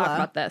was going to Bella talk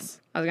about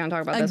this.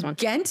 This one.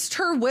 Against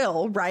her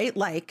will, right?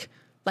 Like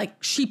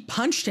she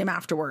punched him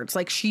afterwards.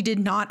 Like she did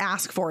not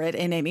ask for it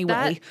in any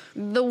way.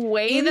 The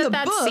way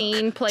that book,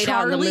 scene played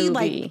out in the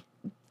movie.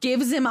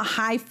 Gives him a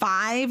high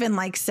five and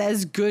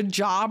says good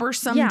job or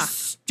some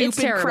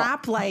stupid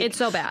crap. It's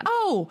so bad.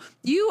 Oh,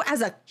 you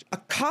as a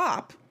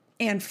cop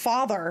and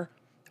father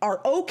are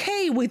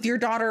okay with your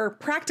daughter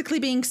practically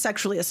being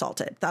sexually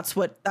assaulted. That's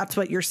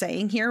what you're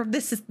saying here.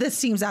 This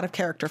seems out of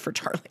character for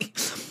Charlie.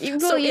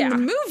 So in the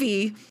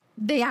movie,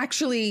 they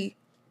actually,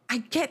 I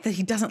get that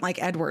he doesn't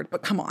like Edward,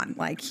 but come on,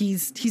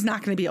 he's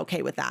not going to be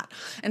okay with that.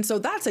 And so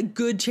that's a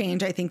good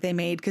change I think they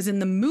made, because in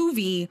the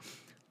movie,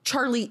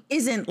 Charlie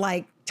isn't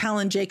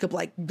telling Jacob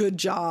good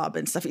job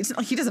and stuff.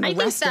 He doesn't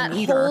arrest him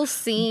either. That whole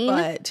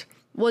scene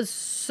was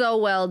so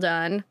well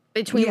done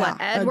between what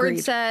Edward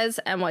says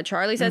and what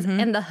Charlie says,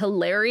 and the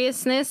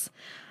hilariousness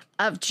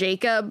of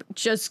Jacob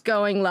just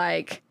going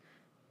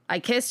I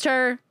kissed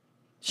her,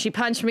 she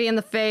punched me in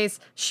the face,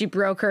 she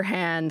broke her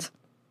hand.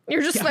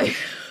 You're just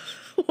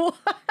what?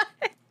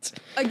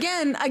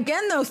 Again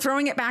though,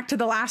 throwing it back to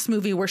the last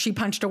movie where she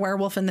punched a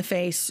werewolf in the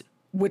face,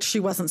 which she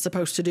wasn't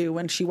supposed to do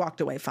when she walked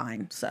away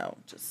fine. So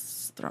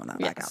just throwing that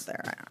back out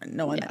there. I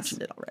know I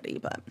mentioned it already,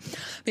 but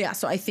yeah,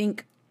 so I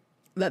think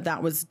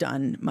that was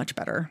done much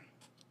better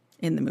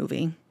in the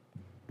movie.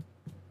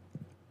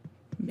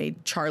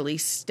 Made Charlie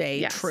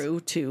stay true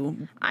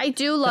to I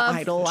do love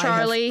idol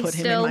Charlie I have put him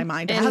still in my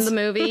mind in the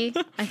movie.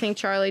 I think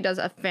Charlie does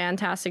a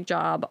fantastic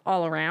job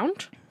all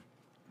around.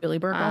 Billy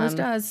Burke always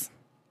does.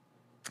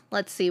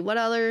 Let's see, what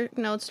other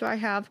notes do I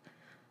have?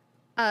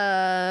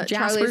 Jasper's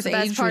Charlie's the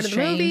best part of the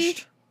changed.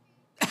 movie.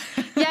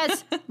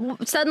 Yes,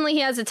 suddenly he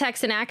has a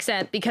Texan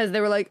accent because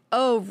they were like,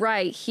 oh,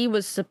 right, he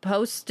was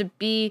supposed to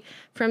be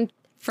from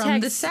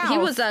the South. He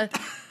was a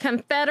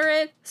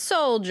Confederate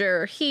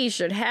soldier. He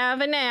should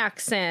have an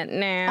accent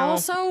now.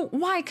 Also,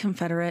 why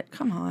Confederate?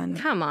 Come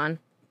on.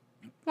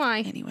 Why?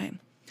 Anyway,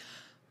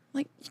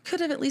 you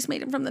could have at least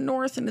made him from the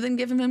North and then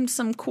given him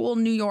some cool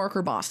New York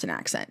or Boston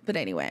accent. But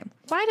anyway.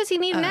 Why does he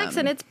need an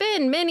accent? It's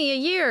been many a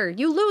year.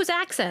 You lose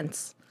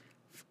accents.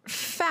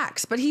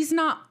 Facts, but he's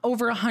not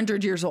over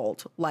 100 years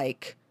old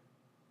like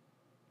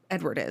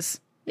Edward is.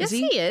 Yes,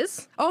 he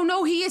is. Oh,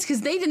 no, he is,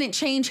 because they didn't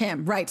change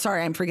him. Right,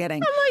 sorry, I'm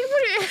forgetting.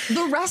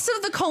 The rest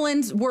of the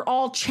Cullens were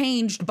all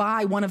changed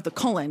by one of the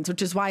Cullens,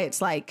 which is why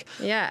it's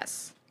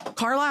yes.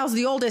 Carlisle's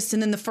the oldest,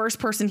 and then the first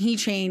person he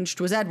changed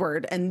was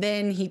Edward, and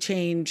then he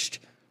changed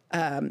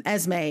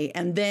Esme,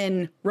 and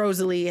then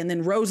Rosalie, and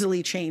then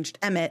Rosalie changed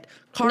Emmett.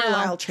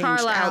 Carlisle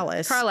changed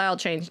Alice. Carlisle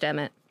changed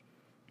Emmett.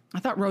 I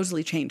thought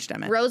Rosalie changed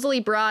Emmett. Rosalie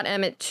brought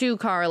Emmett to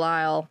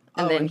Carlisle,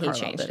 and then he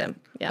changed him.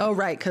 Yeah. Oh,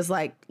 right, because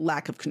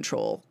lack of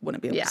control,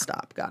 wouldn't be able to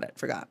stop. Got it,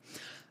 forgot.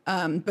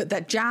 But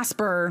that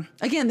Jasper,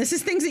 again, this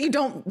is things that you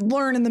don't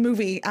learn in the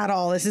movie at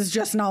all. This is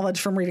just knowledge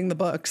from reading the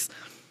books.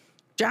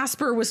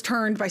 Jasper was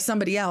turned by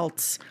somebody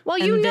else. Well,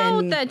 you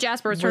know that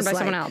Jasper was turned by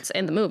someone else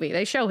in the movie.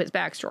 They show his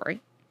backstory.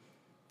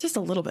 Just a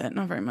little bit,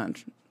 not very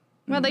much.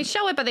 Well, they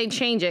show it, but they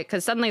change it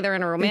because suddenly they're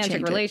in a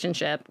romantic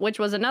relationship, which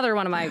was another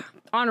one of my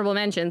honorable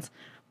mentions.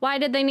 Why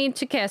did they need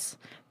to kiss?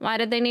 Why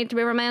did they need to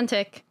be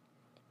romantic?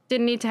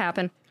 Didn't need to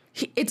happen.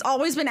 It's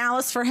always been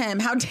Alice for him.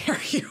 How dare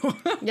you?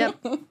 Yep.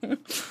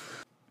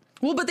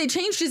 Well, but they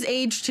changed his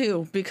age,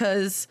 too,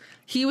 because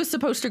he was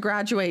supposed to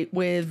graduate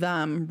with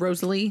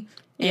Rosalie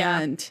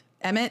and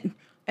Emmett.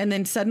 And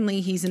then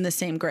suddenly he's in the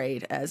same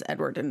grade as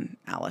Edward and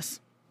Alice.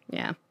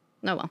 Yeah.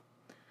 Oh, well.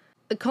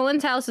 The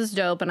Cullen's house is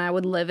dope, and I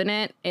would live in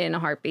it in a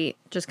heartbeat.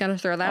 Just gonna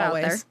throw that out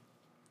there.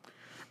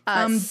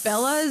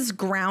 Bella's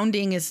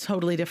grounding is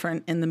totally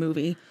different in the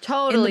movie.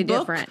 Totally in the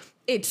different. Book,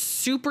 it's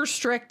super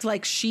strict.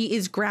 Like, she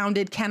is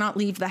grounded, cannot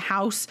leave the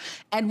house.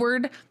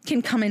 Edward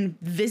can come and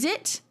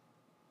visit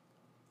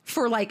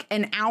for like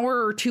an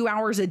hour or 2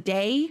 hours a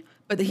day,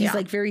 but he's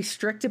like very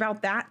strict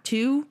about that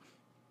too.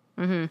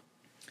 Mm-hmm.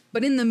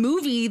 But in the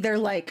movie, they're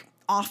like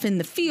off in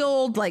the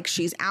field, like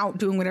she's out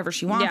doing whatever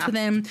she wants with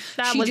him.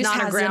 That she was just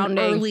not has a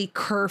grounding. an early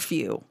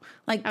curfew.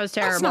 Like, that was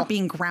terrible. That's not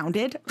being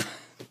grounded.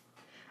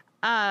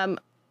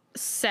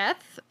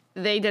 Seth,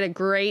 they did a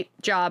great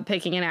job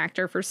picking an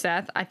actor for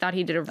Seth. I thought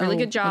he did a really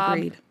good job.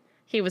 Agreed.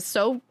 He was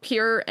so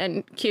pure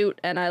and cute,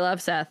 and I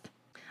love Seth.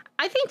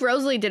 I think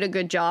Rosalie did a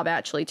good job,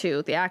 actually,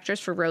 too. The actress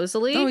for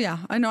Rosalie. Oh, yeah.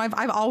 I know.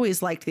 I've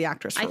always liked the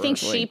actress for I think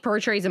Rosalie. she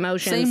portrays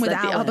emotions Same with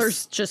that Alice. the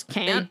others just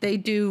can't. They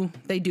do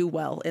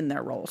well in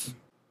their roles.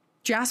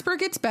 Jasper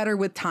gets better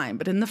with time,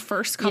 but in the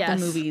first couple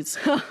movies,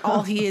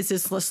 all he is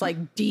this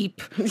like deep,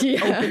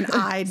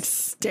 open-eyed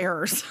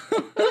stares.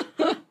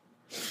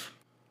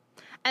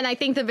 And I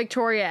think the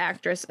Victoria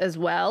actress as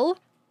well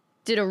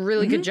did a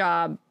really good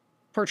job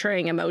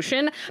portraying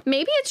emotion.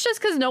 Maybe it's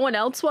just because no one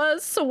else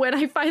was. So when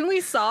I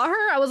finally saw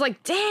her, I was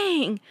like,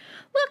 dang,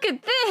 look at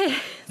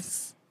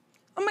this.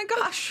 Oh my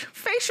gosh,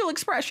 facial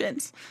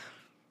expressions.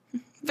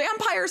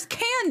 Vampires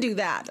can do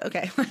that.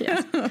 Okay.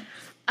 Yes.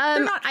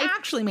 They're not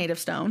actually made of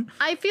stone.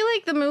 I feel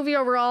like the movie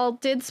overall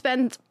did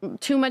spend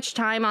too much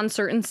time on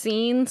certain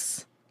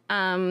scenes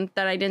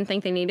that I didn't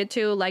think they needed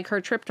to, like her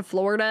trip to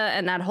Florida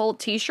and that whole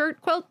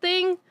t-shirt quilt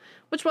thing,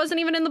 which wasn't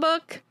even in the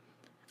book.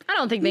 I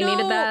don't think they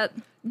needed that.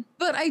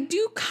 But I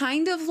do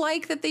kind of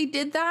like that they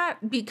did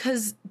that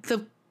because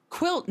the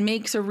quilt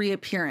makes a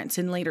reappearance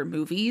in later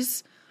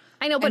movies.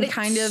 I know, but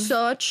it's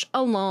such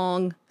a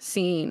long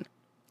scene.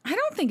 I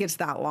don't think it's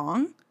that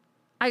long.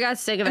 I got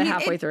sick of it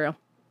halfway through.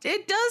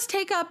 It does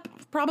take up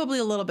probably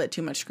a little bit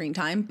too much screen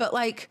time, but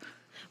like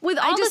with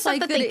all the stuff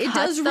that they cut,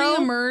 does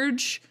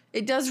reemerge.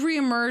 It does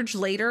reemerge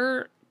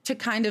later to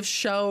kind of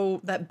show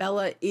that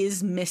Bella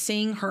is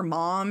missing her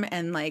mom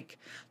and like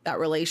that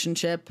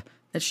relationship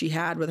that she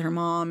had with her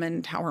mom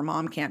and how her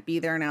mom can't be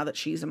there now that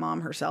she's a mom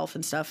herself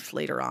and stuff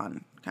later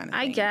on kind of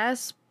thing. I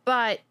guess,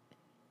 but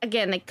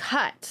again, they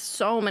cut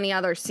so many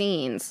other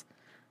scenes.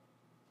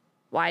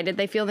 Why did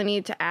they feel the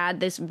need to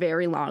add this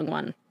very long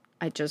one?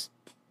 I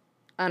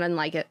didn't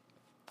like it.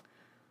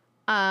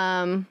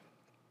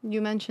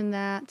 You mentioned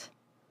that.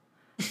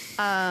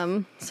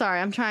 Sorry,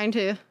 I'm trying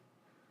to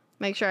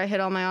make sure I hit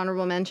all my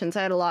honorable mentions.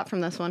 I had a lot from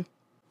this one.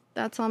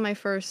 That's on my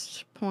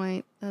first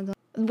point.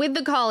 With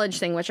the college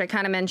thing, which I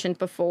kind of mentioned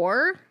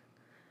before,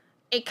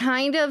 it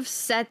kind of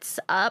sets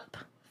up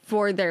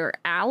for their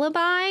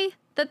alibi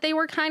that they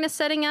were kind of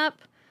setting up.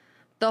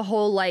 The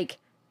whole, like,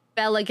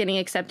 Bella getting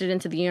accepted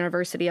into the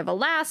University of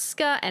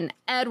Alaska and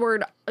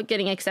Edward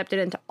getting accepted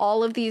into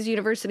all of these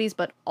universities,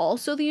 but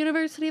also the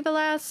University of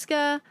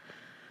Alaska.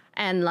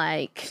 And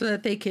like, so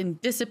that they can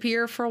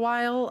disappear for a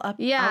while up.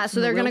 Yeah,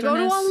 so they're going to go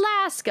to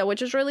Alaska,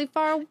 which is really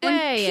far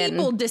away. And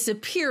people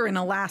disappear in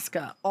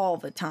Alaska all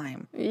the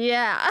time.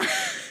 Yeah.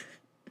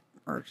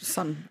 Or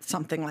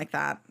something like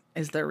that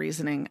is their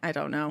reasoning. I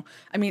don't know.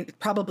 I mean,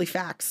 probably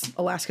facts.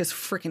 Alaska's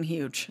freaking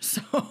huge.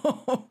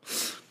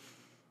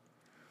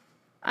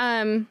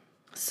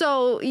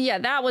 So yeah,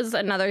 that was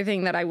another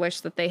thing that I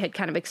wish that they had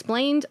kind of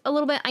explained a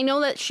little bit. I know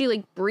that she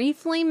like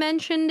briefly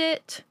mentioned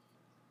it.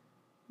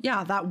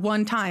 Yeah, that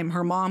one time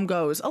her mom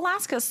goes,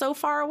 Alaska's so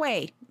far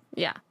away.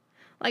 Yeah.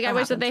 Like, I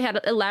wish that they had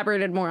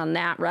elaborated more on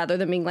that rather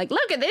than being like,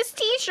 look at this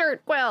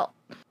t-shirt quilt.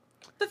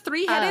 The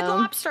three-headed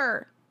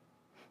lobster.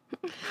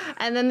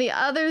 And then the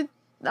other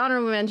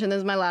honorable mention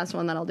is my last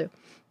one that I'll do.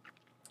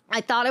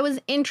 I thought it was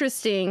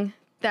interesting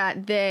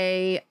that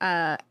they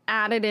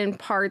added in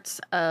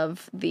parts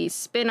of the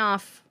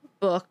spin-off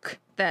book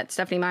that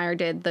Stephanie Meyer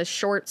did, The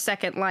Short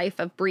Second Life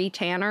of Bree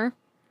Tanner.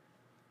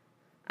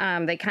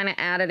 They kind of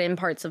added in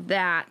parts of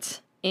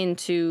that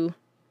into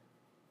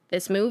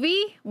this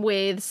movie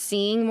with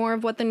seeing more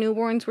of what the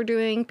newborns were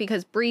doing,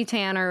 because Bree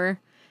Tanner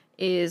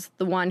is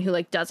the one who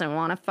like doesn't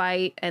want to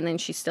fight, and then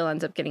she still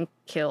ends up getting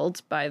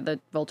killed by the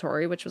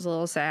Volturi, which was a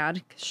little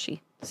sad because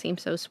she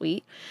seems so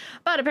sweet.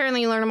 But apparently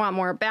you learn a lot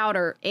more about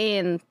her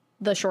in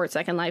The Short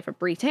Second Life of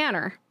Bree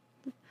Tanner.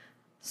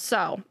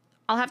 So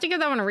I'll have to give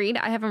that one a read.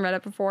 I haven't read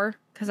it before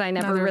because I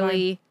never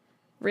really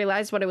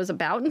realized what it was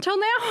about until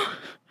now.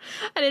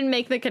 I didn't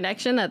make the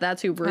connection that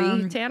that's who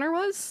Bree Tanner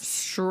was.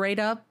 Straight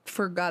up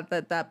forgot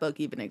that book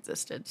even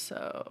existed.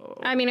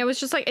 So I mean, it's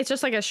just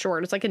like a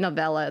short. It's like a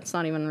novella. It's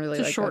not even really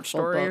it's like a short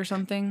story book. or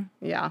something.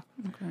 Yeah.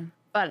 Okay.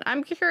 But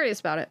I'm curious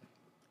about it.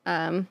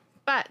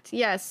 But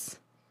yes,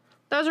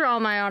 those are all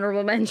my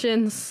honorable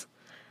mentions.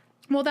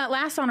 Well, that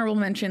last honorable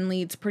mention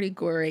leads pretty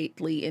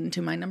greatly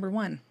into my number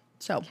one.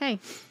 So okay.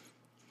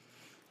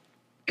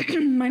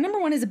 My number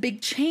one is a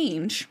big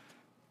change.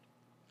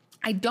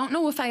 I don't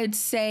know if I would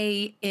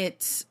say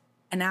it's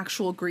an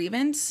actual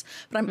grievance,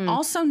 but I'm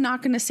also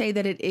not going to say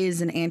that it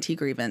is an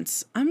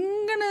anti-grievance. I'm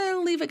going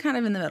to leave it kind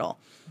of in the middle.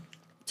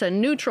 It's a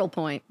neutral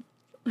point.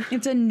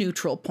 It's a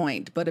neutral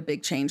point, but a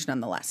big change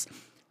nonetheless.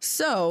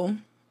 So,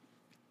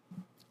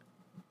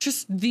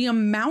 just the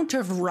amount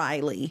of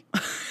Riley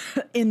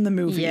in the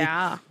movie.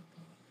 Yeah.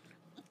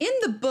 In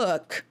the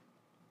book,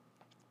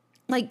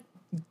 like,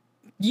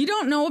 you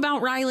don't know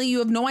about Riley. You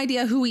have no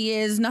idea who he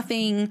is,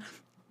 nothing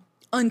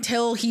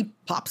until he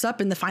pops up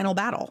in the final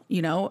battle.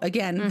 You know,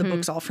 again, the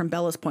book's all from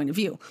Bella's point of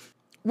view.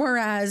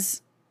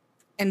 Whereas,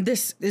 and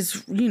this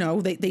is, you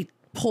know, they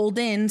pulled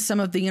in some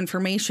of the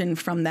information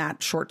from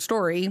that short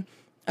story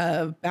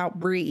about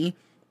Bree,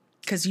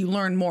 because you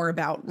learn more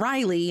about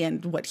Riley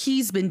and what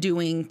he's been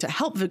doing to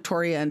help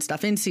Victoria and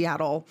stuff in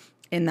Seattle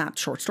in that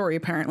short story,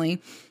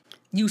 apparently.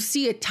 You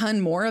see a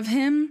ton more of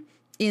him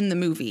in the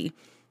movie,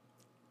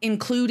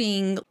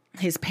 including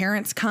his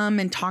parents come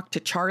and talk to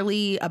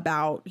Charlie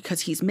about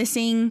because he's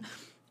missing.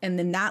 And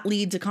then that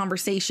leads a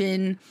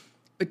conversation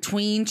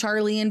between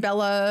Charlie and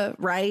Bella,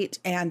 right?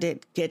 And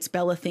it gets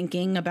Bella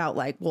thinking about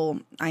like, well,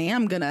 I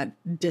am going to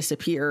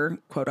disappear,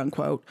 quote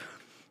unquote.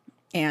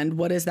 And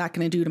what is that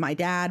going to do to my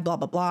dad? Blah,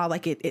 blah, blah.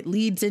 Like it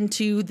leads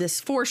into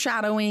this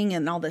foreshadowing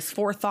and all this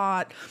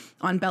forethought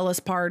on Bella's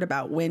part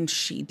about when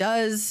she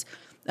does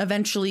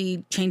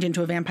eventually change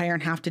into a vampire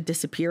and have to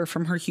disappear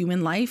from her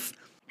human life.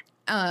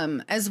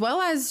 As well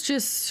as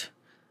just,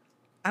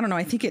 I don't know,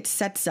 I think it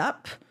sets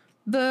up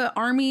the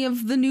army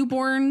of the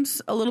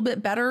newborns a little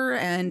bit better.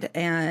 And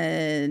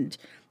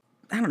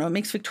I don't know, it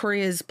makes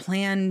Victoria's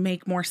plan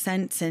make more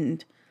sense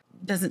and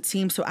doesn't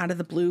seem so out of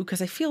the blue.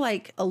 Cause I feel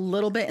like a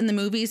little bit in the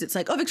movies, it's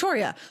like, oh,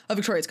 Victoria's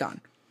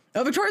gone.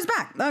 Oh, Victoria's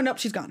back. Oh, nope,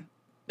 she's gone.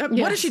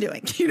 What is she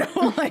doing? You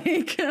know,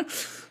 like,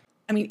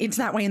 I mean, it's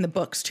that way in the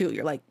books too.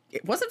 You're like,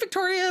 wasn't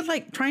Victoria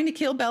like trying to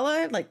kill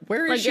Bella? Like,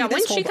 where is she? Yeah,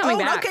 when's she coming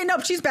back? Okay,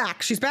 nope, she's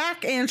back. She's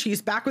back, and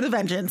she's back with a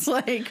vengeance.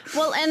 Like,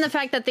 well, and the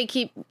fact that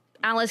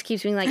Alice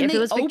keeps being like, if it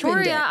was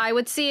Victoria, I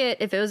would see it.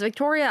 If it was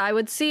Victoria, I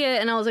would see it.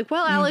 And I was like,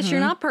 well, Alice, you're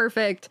not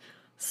perfect,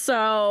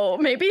 so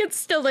maybe it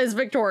still is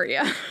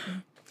Victoria.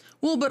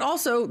 Well, but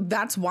also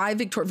that's why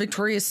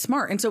Victoria's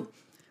smart, and so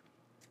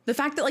the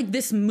fact that like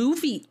this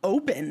movie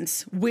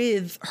opens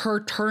with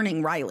her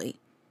turning Riley.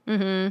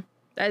 Mm-hmm.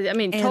 I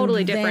mean,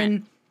 totally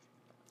different.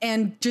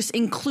 And just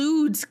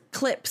includes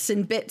clips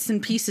and bits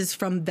and pieces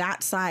from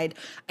that side.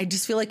 I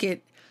just feel like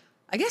it,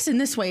 I guess in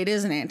this way, it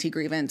is an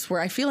anti-grievance where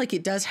I feel like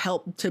it does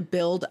help to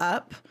build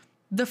up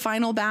the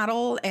final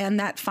battle and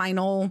that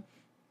final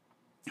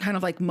kind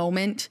of like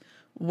moment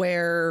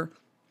where,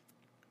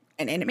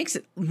 and it makes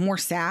it more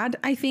sad,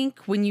 I think,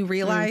 when you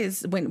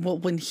realize,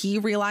 when he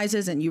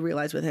realizes and you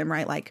realize with him,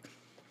 right? Like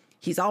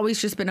he's always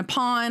just been a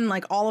pawn.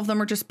 Like all of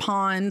them are just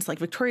pawns. Like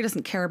Victoria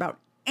doesn't care about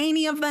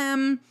any of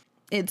them.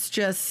 It's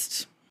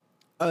just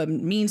a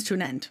means to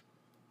an end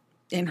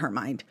in her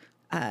mind.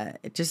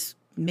 It just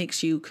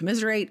makes you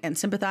commiserate and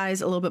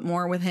sympathize a little bit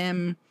more with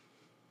him,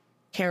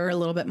 care a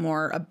little bit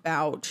more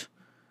about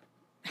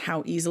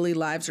how easily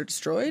lives are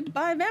destroyed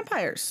by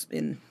vampires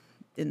in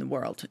the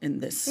world, in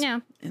this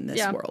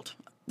world.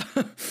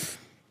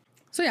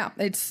 So yeah,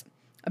 it's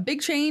a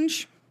big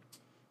change.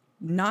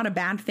 Not a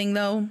bad thing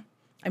though.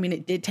 I mean,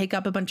 it did take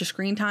up a bunch of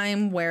screen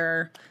time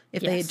where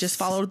if they had just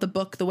followed the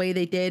book the way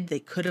they did, they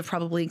could have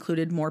probably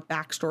included more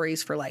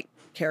backstories for like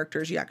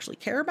characters you actually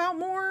care about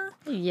more.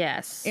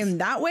 Yes. In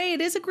that way,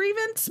 it is a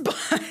grievance,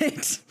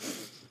 but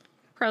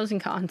pros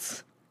and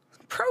cons.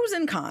 Pros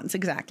and cons,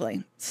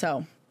 exactly.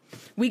 So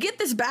we get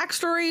this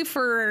backstory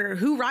for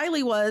who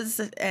Riley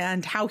was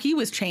and how he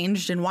was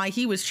changed and why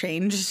he was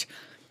changed.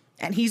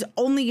 And he's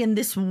only in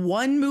this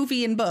one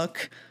movie and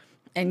book,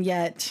 and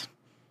yet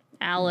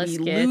we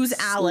lose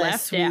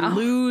Alice, we out.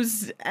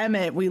 lose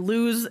Emmett, we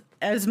lose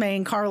Esme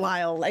and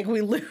Carlisle. Like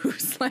we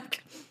lose,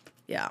 like,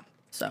 yeah.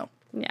 So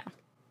yeah,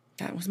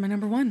 that was my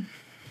number one.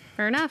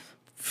 Fair enough.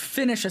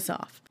 Finish us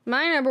off.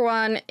 My number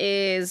one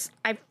is,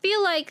 I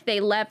feel like they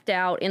left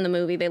out in the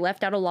movie, they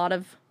left out a lot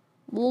of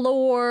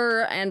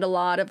lore and a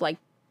lot of like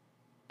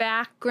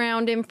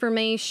background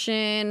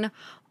information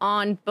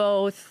on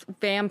both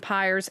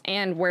vampires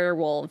and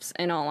werewolves,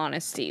 in all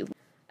honesty.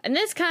 And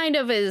this kind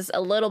of is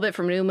a little bit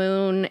from New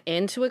Moon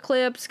into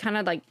Eclipse, kind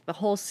of like the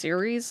whole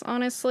series,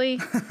 honestly.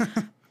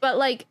 But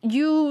like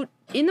in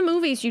the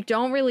movies, you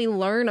don't really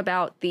learn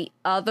about the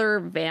other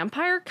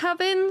vampire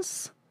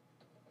covens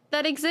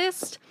that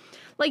exist.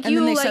 Like and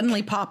then they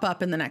suddenly pop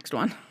up in the next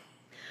one.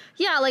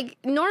 Yeah, like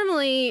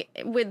normally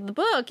with the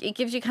book, it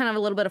gives you kind of a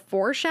little bit of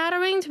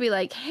foreshadowing to be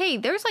like, hey,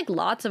 there's like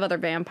lots of other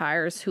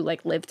vampires who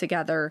like live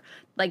together.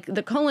 Like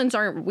the Cullens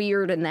aren't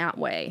weird in that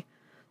way.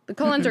 The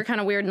Cullens are kind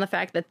of weird in the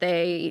fact that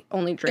they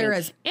only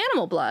drink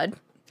animal blood.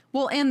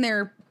 Well, and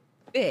they're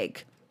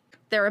big.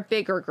 They're a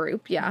bigger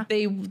group, yeah.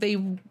 The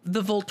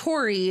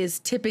Volturi is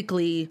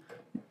typically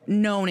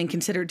known and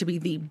considered to be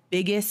the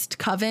biggest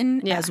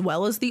coven as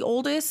well as the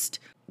oldest.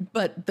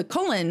 But the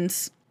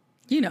Cullens,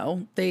 you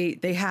know,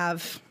 they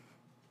have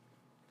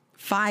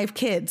 5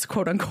 kids,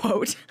 quote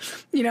unquote,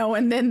 you know,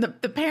 and then the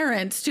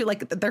parents too,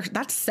 like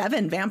that's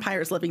 7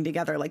 vampires living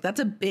together. Like that's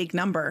a big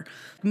number.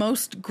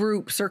 Most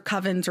groups or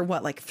covens are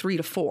what, like 3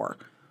 to 4.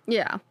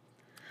 Yeah.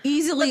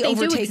 Easily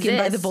overtaken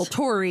by the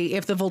Volturi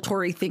if the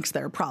Volturi thinks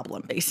they're a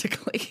problem,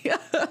 basically.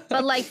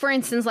 But like, for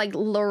instance, like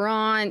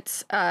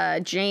Laurent,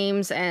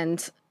 James,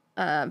 and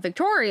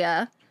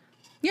Victoria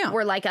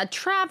were like a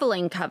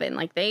traveling coven.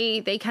 Like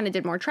they kind of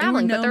did more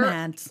traveling. They were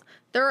nomads. But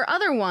there are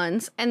other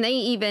ones, and they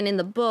even in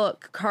the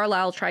book,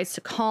 Carlisle tries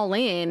to call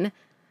in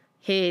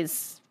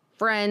his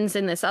friends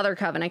in this other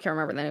coven. I can't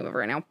remember the name of it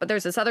right now, but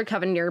there's this other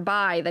coven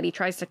nearby that he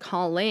tries to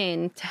call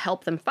in to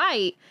help them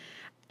fight.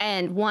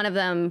 And one of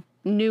them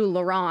knew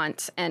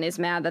Laurent and is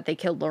mad that they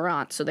killed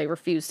Laurent, so they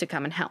refuse to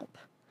come and help.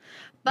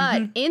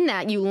 But in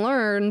that, you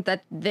learn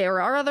that there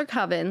are other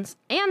covens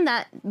and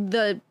that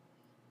the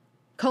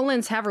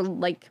Cullens have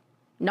like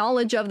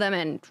knowledge of them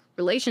and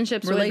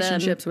relationships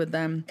with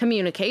them,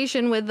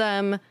 communication with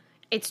them.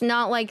 It's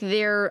not like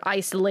they're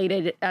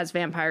isolated as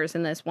vampires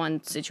in this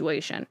one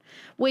situation,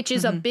 which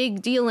is a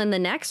big deal in the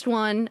next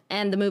one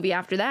and the movie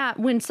after that,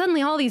 when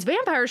suddenly all these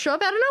vampires show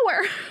up out of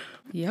nowhere.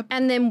 Yep.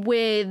 And then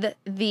with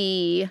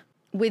the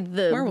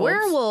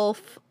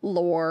werewolf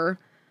lore,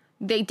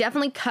 they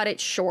definitely cut it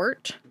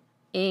short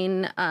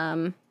in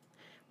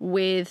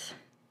with,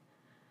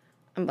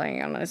 I'm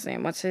blanking on his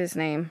name. What's his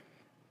name?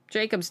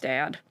 Jacob's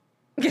dad.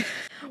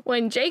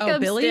 When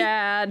Jacob's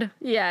dad,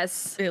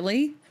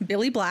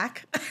 Billy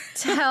Black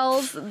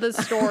tells the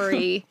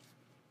story,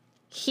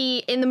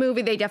 in the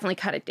movie they definitely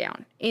cut it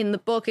down. In the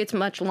book it's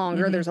much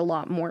longer. There's a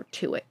lot more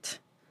to it.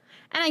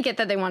 And I get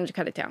that they wanted to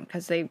cut it down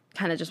because they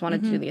kind of just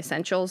wanted to do the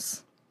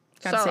essentials.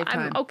 Gotta save time.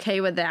 I'm okay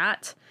with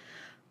that.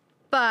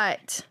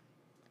 But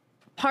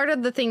part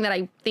of the thing that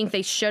I think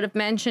they should have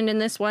mentioned in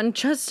this one,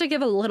 just to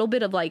give a little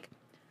bit of like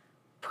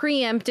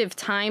preemptive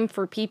time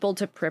for people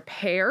to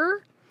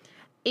prepare,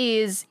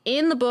 is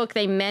in the book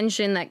they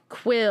mention that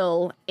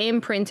Quill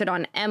imprinted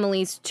on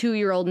Emily's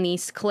 2-year-old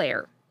niece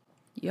Claire.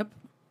 Yep.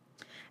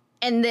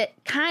 And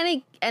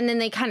then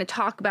they kind of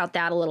talk about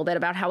that a little bit,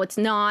 about how it's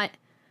not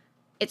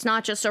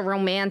just a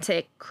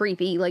romantic,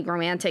 creepy, like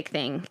romantic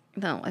thing.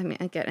 Though, I mean,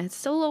 again, it's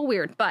still a little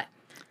weird, but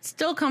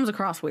still comes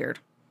across weird.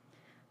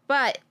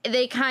 But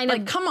they kind of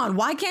like, come on,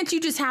 why can't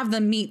you just have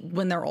them meet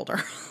when they're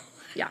older?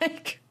 Yeah.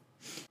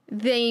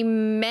 They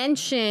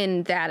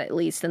mention that at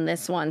least in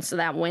this one, so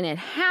that when it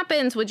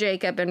happens with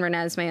Jacob and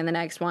Renesmee in the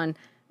next one,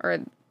 or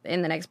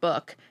in the next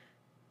book,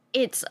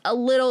 it's a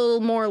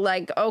little more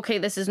like, okay,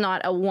 this is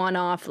not a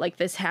one-off, like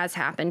this has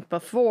happened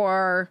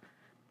before.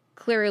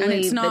 Clearly, and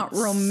it's not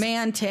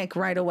romantic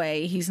right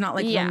away. He's not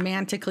like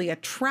romantically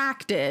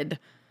attracted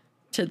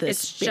to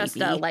this It's baby. Just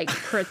a like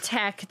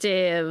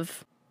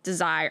protective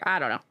desire. I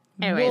don't know.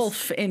 Anyways,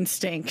 wolf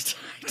instinct.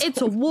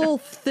 It's a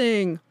wolf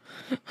thing.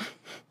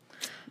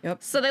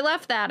 Yep. So they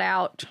left that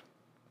out,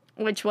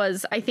 which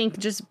was, I think,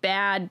 just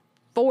bad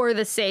for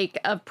the sake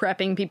of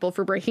prepping people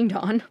for Breaking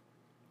Dawn.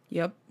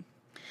 Yep.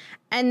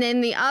 And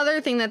then the other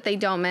thing that they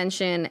don't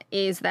mention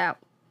is that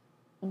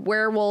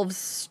werewolves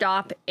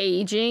stop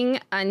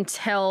aging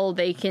until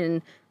they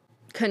can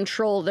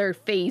control their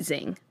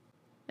phasing,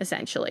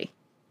 essentially.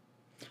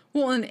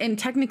 Well, and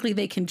technically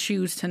they can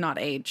choose to not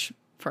age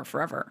for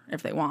forever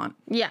if they want.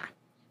 Yeah.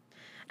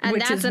 And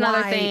which that's is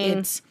another why thing.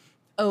 It's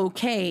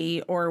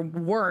okay or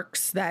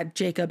works that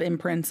Jacob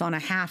imprints on a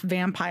half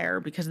vampire,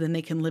 because then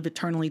they can live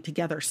eternally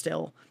together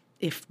still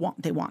if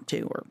they want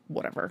to, or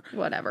whatever.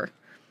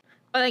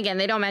 But again,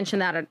 they don't mention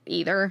that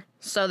either.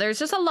 So there's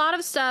just a lot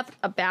of stuff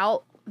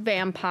about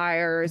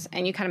vampires,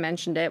 and you kind of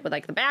mentioned it with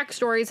like the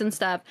backstories and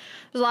stuff.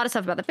 There's a lot of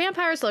stuff about the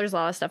vampires, so there's a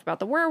lot of stuff about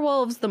the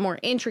werewolves, the more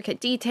intricate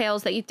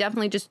details that you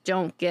definitely just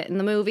don't get in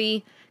the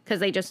movie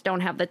because they just don't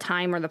have the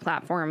time or the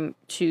platform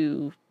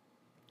to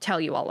tell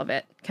you all of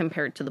it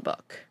compared to the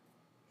book.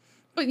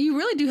 But you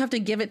really do have to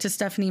give it to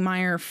Stephenie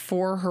Meyer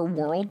for her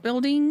world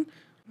building,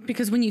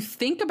 because when you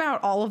think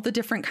about all of the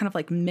different kind of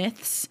like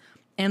myths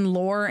and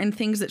lore and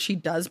things that she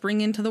does bring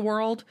into the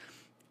world,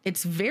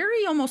 it's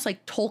very almost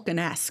like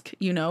Tolkien-esque,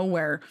 you know,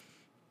 where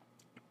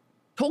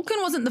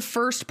Tolkien wasn't the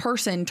first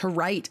person to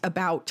write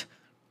about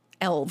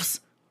elves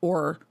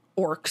or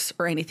orcs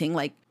or anything.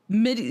 Like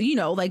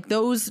like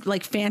those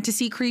like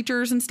fantasy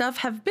creatures and stuff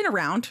have been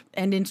around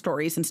and in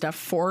stories and stuff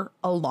for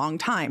a long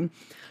time.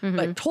 Mm-hmm.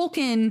 But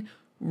Tolkien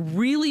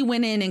really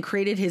went in and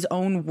created his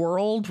own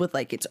world with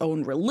like its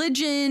own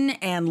religion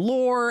and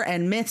lore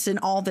and myths and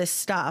all this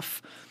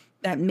stuff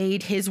that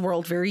made his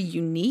world very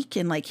unique,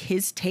 and like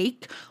his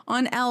take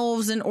on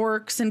elves and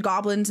orcs and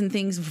goblins and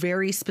things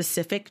very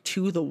specific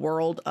to the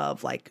world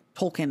of like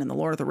Tolkien and the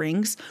Lord of the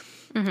Rings.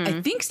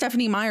 I think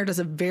Stephenie Meyer does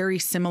a very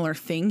similar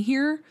thing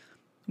here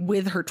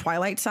with her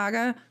Twilight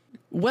Saga,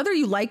 whether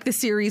you like the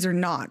series or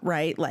not,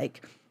 right?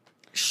 Like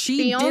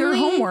she did her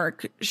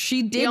homework.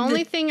 She did the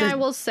only thing I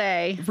will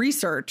say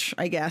research,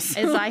 I guess,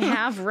 is I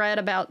have read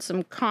about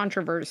some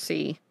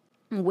controversy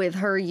with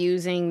her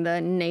using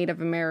the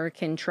Native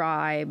American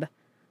tribe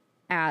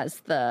as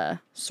the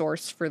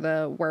source for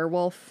the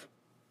werewolf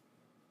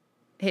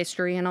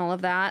history and all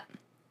of that.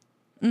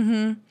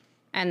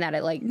 And that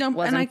it like no,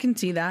 and I can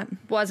see that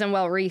wasn't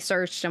well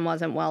researched and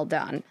wasn't well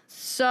done.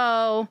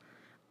 So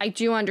I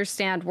do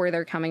understand where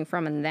they're coming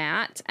from in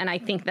that. And I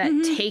think that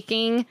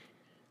taking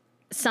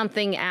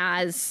something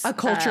as a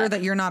culture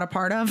that you're not a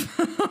part of,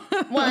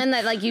 one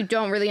that like you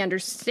don't really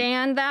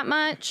understand that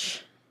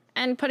much,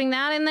 and putting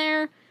that in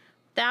there,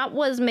 that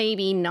was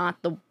maybe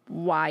not the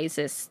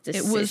wisest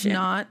decision. It was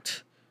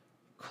not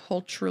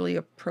culturally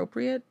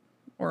appropriate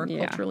or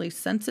culturally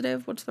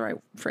sensitive. What's the right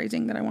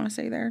phrasing that I want to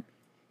say there?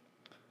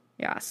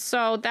 Yeah,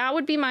 so that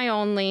would be my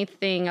only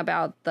thing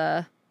about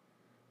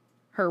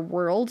her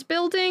world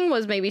building,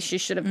 was maybe she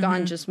should have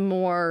gone just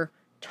more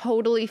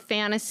totally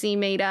fantasy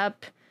made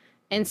up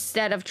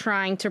instead of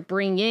trying to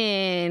bring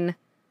in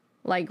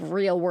like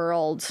real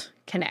world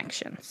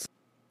connections.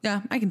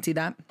 Yeah, I can see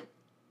that.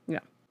 Yeah.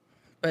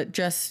 But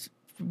just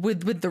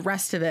with the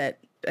rest of it,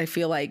 I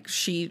feel like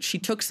she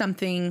took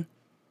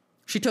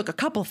a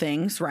couple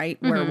things, right?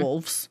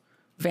 Werewolves,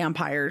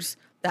 vampires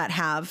that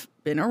have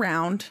been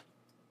around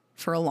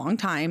for a long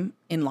time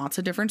in lots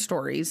of different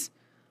stories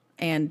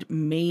and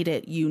made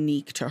it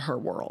unique to her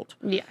world.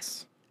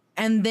 Yes.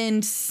 And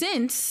then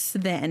since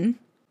then,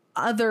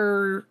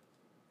 other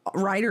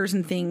writers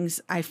and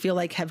things I feel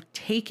like have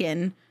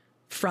taken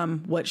from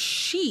what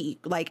she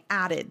like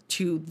added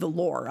to the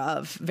lore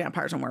of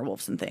vampires and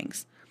werewolves and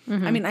things.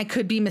 I mean, I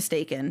could be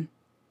mistaken,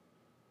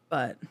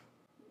 but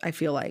I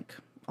feel like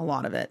a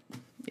lot of it.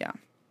 Yeah.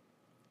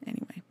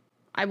 Anyway,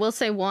 I will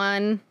say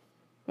one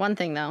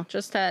thing though,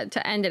 just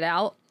to end it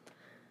out.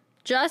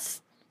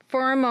 Just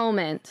for a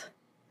moment,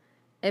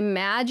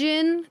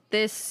 imagine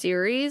this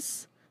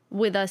series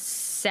with a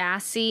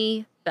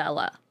sassy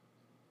Bella.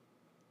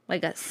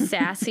 Like a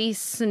sassy,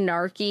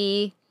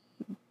 snarky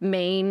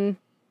main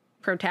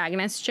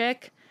protagonist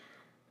chick.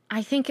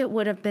 I think it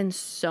would have been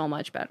so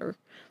much better.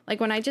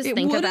 Like when I just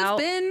think about...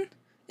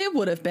 It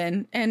would have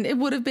been. And it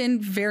would have been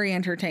very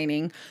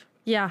entertaining.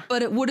 Yeah.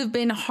 But it would have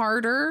been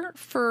harder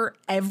for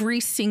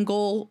every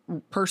single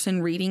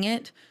person reading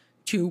it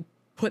to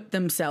put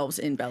themselves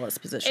in Bella's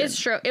position. It's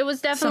true. It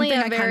was definitely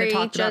something I kind of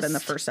talked about in the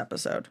first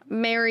episode.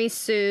 Mary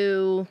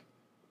Sue,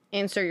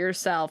 insert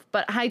yourself.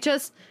 But I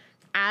just,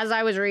 as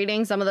I was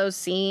reading some of those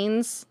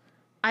scenes,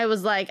 I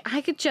was like,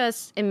 I could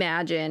just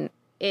imagine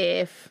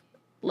if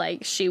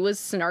like she was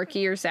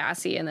snarky or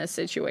sassy in this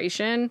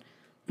situation.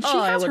 She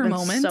has her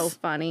moments. So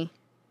funny.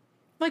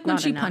 Like when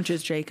she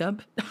punches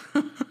Jacob.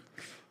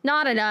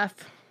 Not enough.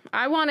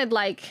 I wanted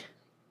like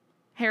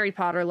Harry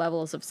Potter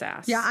levels of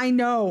sass. Yeah, I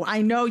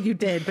know you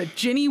did, but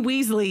Ginny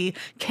Weasley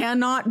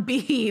cannot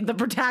be the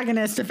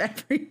protagonist of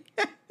every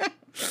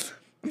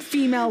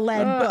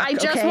female-led book.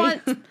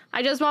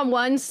 I just want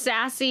one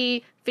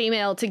sassy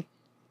female to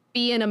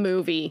be in a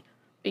movie,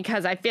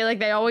 because I feel like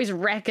they always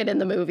wreck it in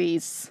the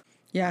movies.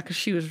 Yeah, because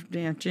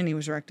Ginny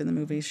was wrecked in the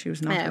movies. She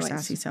was not her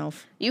sassy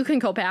self. You can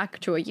go back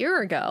to a year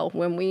ago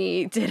when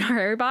we did our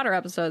Harry Potter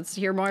episodes to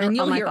hear more on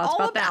my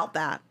thoughts about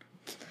that.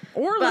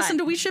 Or listen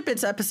to We Ship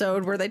It's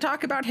episode where they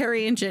talk about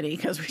Harry and Ginny,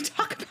 because we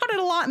talk about it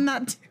a lot in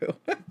that too.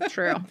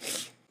 True.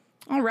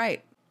 All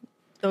right.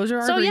 Those are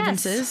our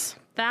grievances. Yes,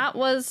 that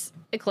was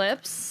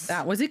Eclipse.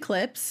 That was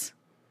Eclipse.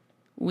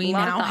 We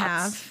now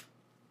have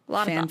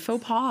fan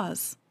faux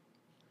pas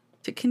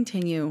to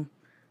continue.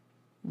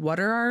 What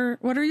are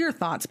your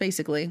thoughts,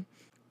 basically?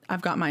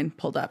 I've got mine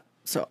pulled up,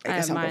 so I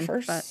guess I'll go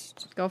first.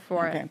 But go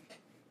for it.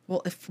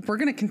 Well, if we're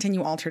going to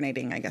continue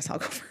alternating, I guess I'll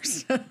go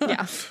first.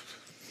 Yeah.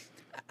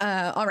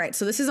 All right.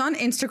 So this is on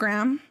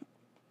Instagram.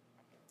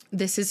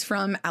 This is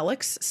from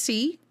Alex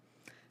C.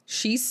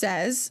 She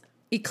says,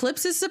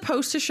 Eclipse is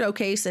supposed to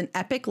showcase an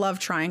epic love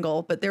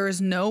triangle, but there is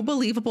no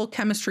believable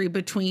chemistry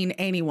between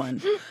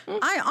anyone.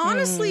 I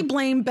honestly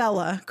blame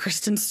Bella,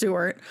 Kristen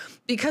Stewart,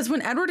 because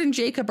when Edward and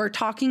Jacob are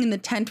talking in the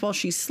tent while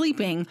she's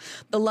sleeping,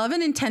 the love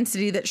and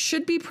intensity that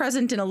should be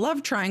present in a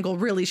love triangle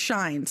really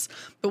shines.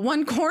 But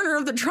one corner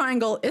of the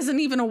triangle isn't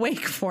even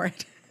awake for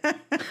it.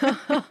 That's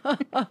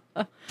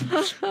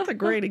a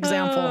great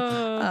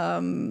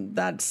example.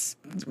 That's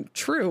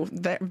true.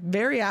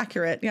 Very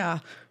accurate. Yeah.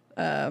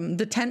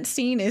 The tent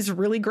scene is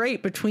really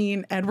great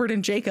between Edward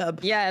and Jacob.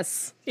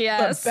 Yes.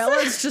 But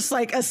Bella's just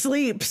like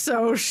asleep,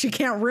 so she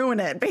can't ruin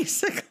it,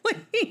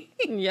 basically.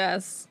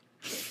 Yes.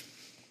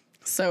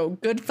 So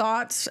good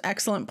thoughts.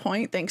 Excellent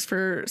point. Thanks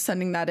for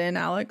sending that in,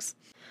 Alex.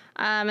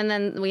 And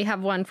then we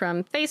have one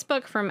from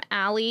Facebook from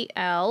Allie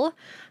L.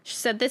 She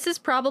said, this is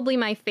probably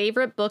my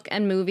favorite book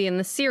and movie in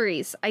the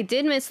series. I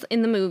did miss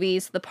in the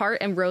movies the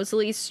part in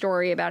Rosalie's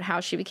story about how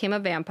she became a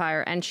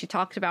vampire, and she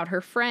talked about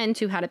her friend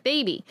who had a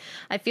baby.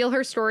 I feel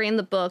her story in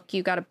the book,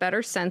 you got a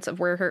better sense of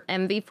where her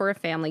envy for a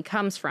family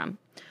comes from.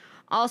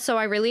 Also,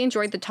 I really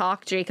enjoyed the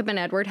talk Jacob and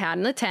Edward had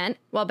in the tent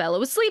while Bella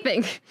was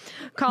sleeping.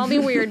 Call me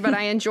weird, but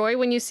I enjoy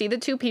when you see the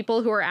two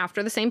people who are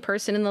after the same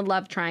person in the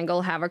love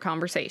triangle have a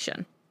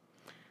conversation.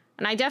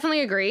 And I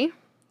definitely agree.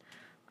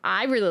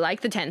 I really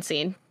like the tent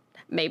scene.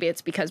 Maybe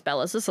it's because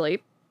Bella's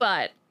asleep,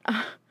 but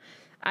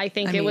I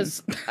think it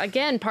was,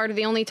 again, part of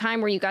the only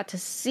time where you got to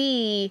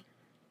see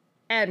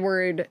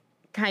Edward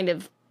kind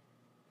of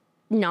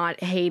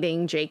not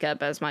hating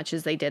Jacob as much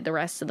as they did the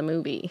rest of the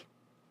movie.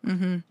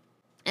 Mm-hmm.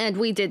 And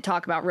we did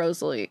talk about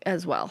Rosalie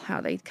as well,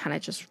 how they kind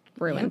of just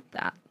ruined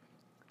that.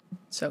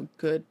 So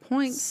good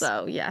points.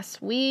 So,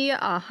 yes, we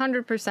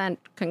 100%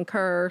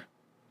 concur.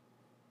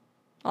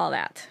 All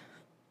that.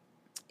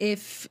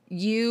 If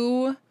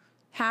you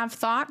have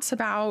thoughts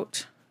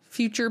about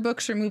future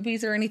books or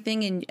movies or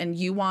anything and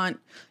you want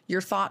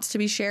your thoughts to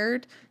be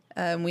shared,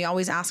 we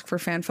always ask for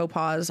fan faux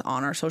pas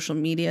on our social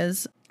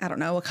medias, I don't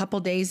know, a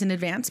couple days in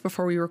advance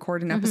before we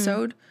record an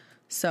episode.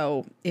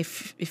 So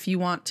if you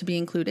want to be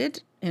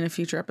included in a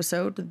future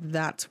episode,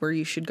 that's where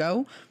you should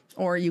go.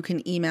 Or you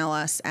can email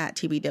us at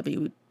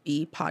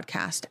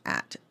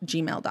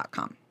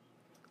tbwbpodcast@gmail.com.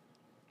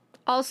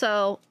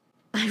 Also,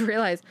 I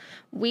realize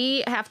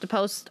we have to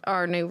post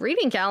our new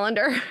reading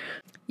calendar.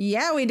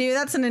 Yeah, we do.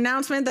 That's an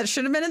announcement that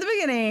should have been at the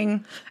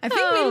beginning. I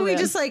think maybe we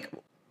just like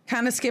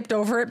kind of skipped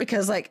over it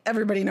because like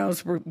everybody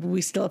knows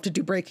we still have to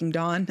do Breaking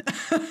Dawn.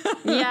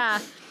 Yeah.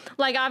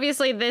 Like,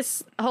 obviously,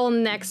 this whole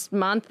next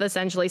month,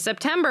 essentially,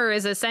 September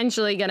is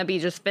essentially going to be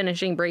just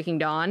finishing Breaking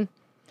Dawn.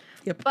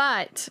 Yep.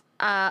 But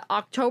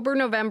October,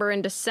 November,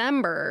 and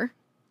December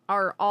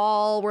are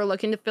all, we're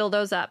looking to fill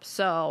those up.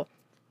 So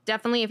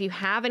definitely, if you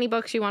have any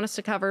books you want us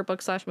to cover,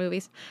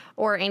 book/movies,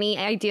 or any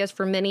ideas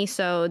for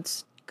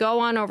mini-sodes, go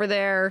on over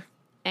there.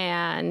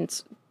 And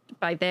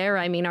by there,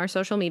 I mean our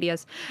social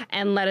medias,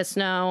 and let us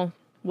know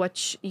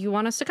what you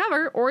want us to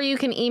cover. Or you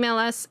can email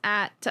us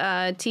at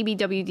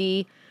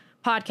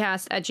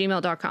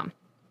tbwdpodcast@gmail.com.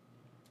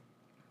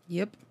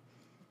 Yep.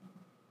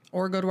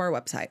 Or go to our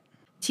website.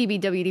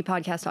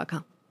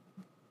 tbwdpodcast.com.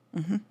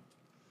 Mm-hmm.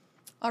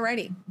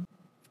 Alrighty.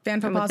 Fan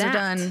faux pas are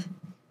done.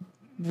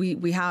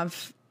 We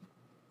have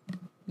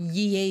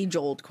ye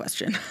age-old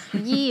question.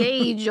 Ye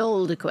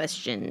age-old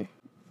question.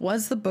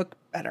 Was the book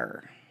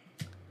better?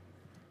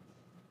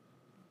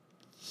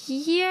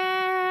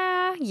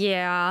 Yeah.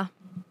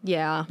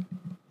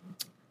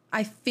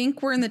 I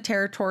think we're in the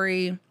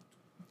territory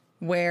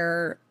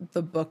where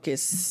the book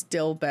is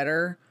still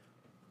better,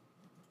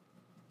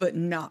 but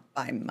not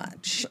by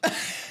much.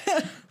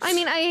 I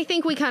mean, I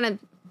think we kind of,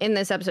 in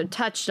this episode,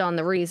 touched on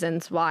the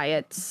reasons why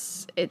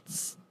it's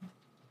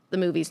the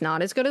movie's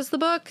not as good as the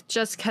book,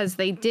 just because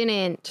they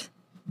didn't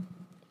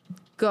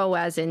go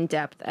as in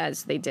depth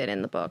as they did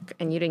in the book,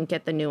 and you didn't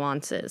get the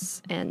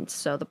nuances, and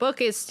so the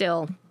book is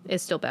still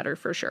better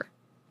for sure.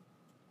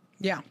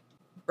 Yeah.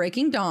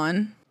 Breaking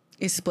Dawn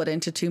is split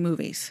into 2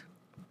 movies.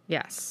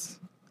 Yes.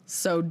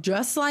 So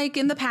just like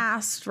in the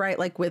past, right?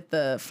 Like with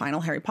the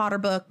final Harry Potter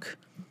book,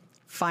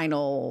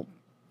 final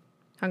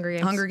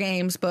Hunger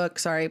Games book.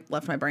 Sorry,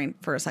 left my brain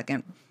for a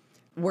second.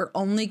 We're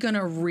only going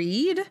to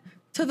read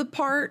to the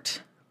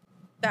part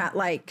that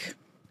like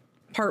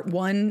part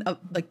 1 of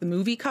like the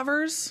movie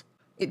covers.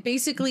 It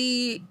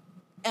basically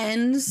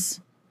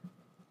ends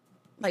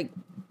like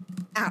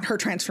at her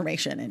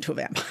transformation into a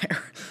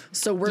vampire.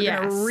 So we're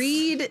going to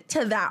read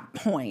to that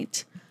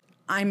point.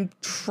 I'm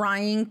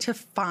trying to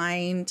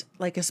find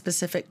like a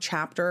specific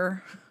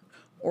chapter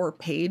or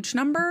page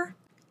number.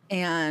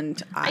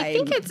 And I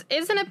think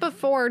isn't it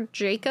before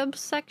Jacob's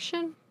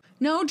section?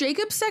 No,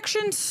 Jacob's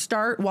sections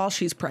start while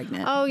she's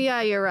pregnant. Oh,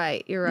 yeah, you're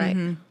right.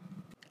 Mm-hmm.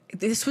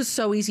 This was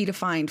so easy to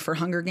find for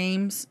Hunger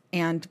Games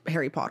and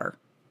Harry Potter.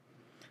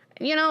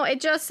 You know, it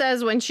just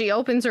says when she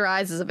opens her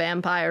eyes as a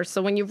vampire.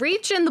 So when you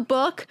reach in the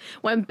book,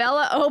 when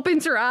Bella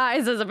opens her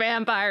eyes as a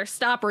vampire,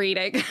 stop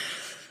reading.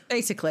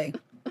 Basically.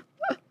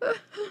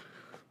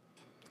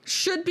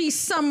 Should be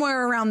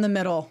somewhere around the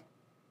middle.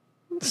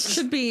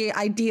 Should be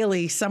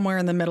ideally somewhere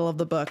in the middle of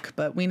the book,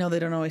 but we know they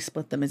don't always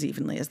split them as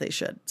evenly as they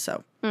should.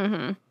 So,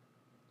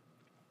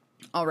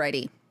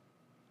 Alrighty.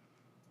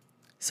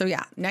 So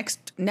yeah,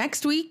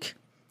 next week,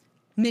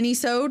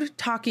 mini-sode,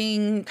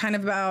 talking kind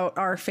of about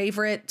our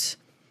favorite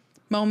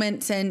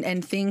moments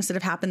and things that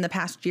have happened the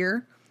past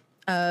year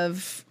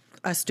of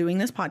us doing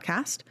this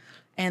podcast.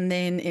 And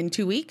then in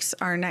 2 weeks,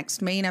 our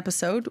next main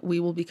episode, we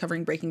will be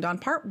covering Breaking Dawn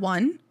Part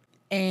 1.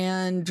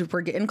 And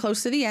we're getting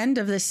close to the end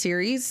of this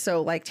series.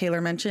 So like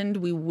Taylor mentioned,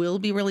 we will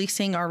be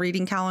releasing our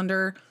reading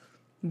calendar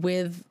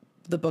with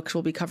the books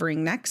we'll be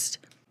covering next.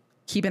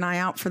 Keep an eye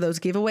out for those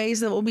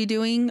giveaways that we'll be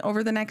doing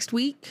over the next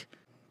week.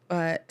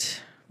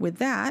 But with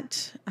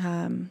that,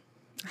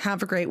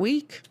 have a great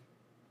week.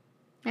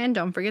 And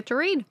don't forget to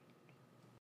read.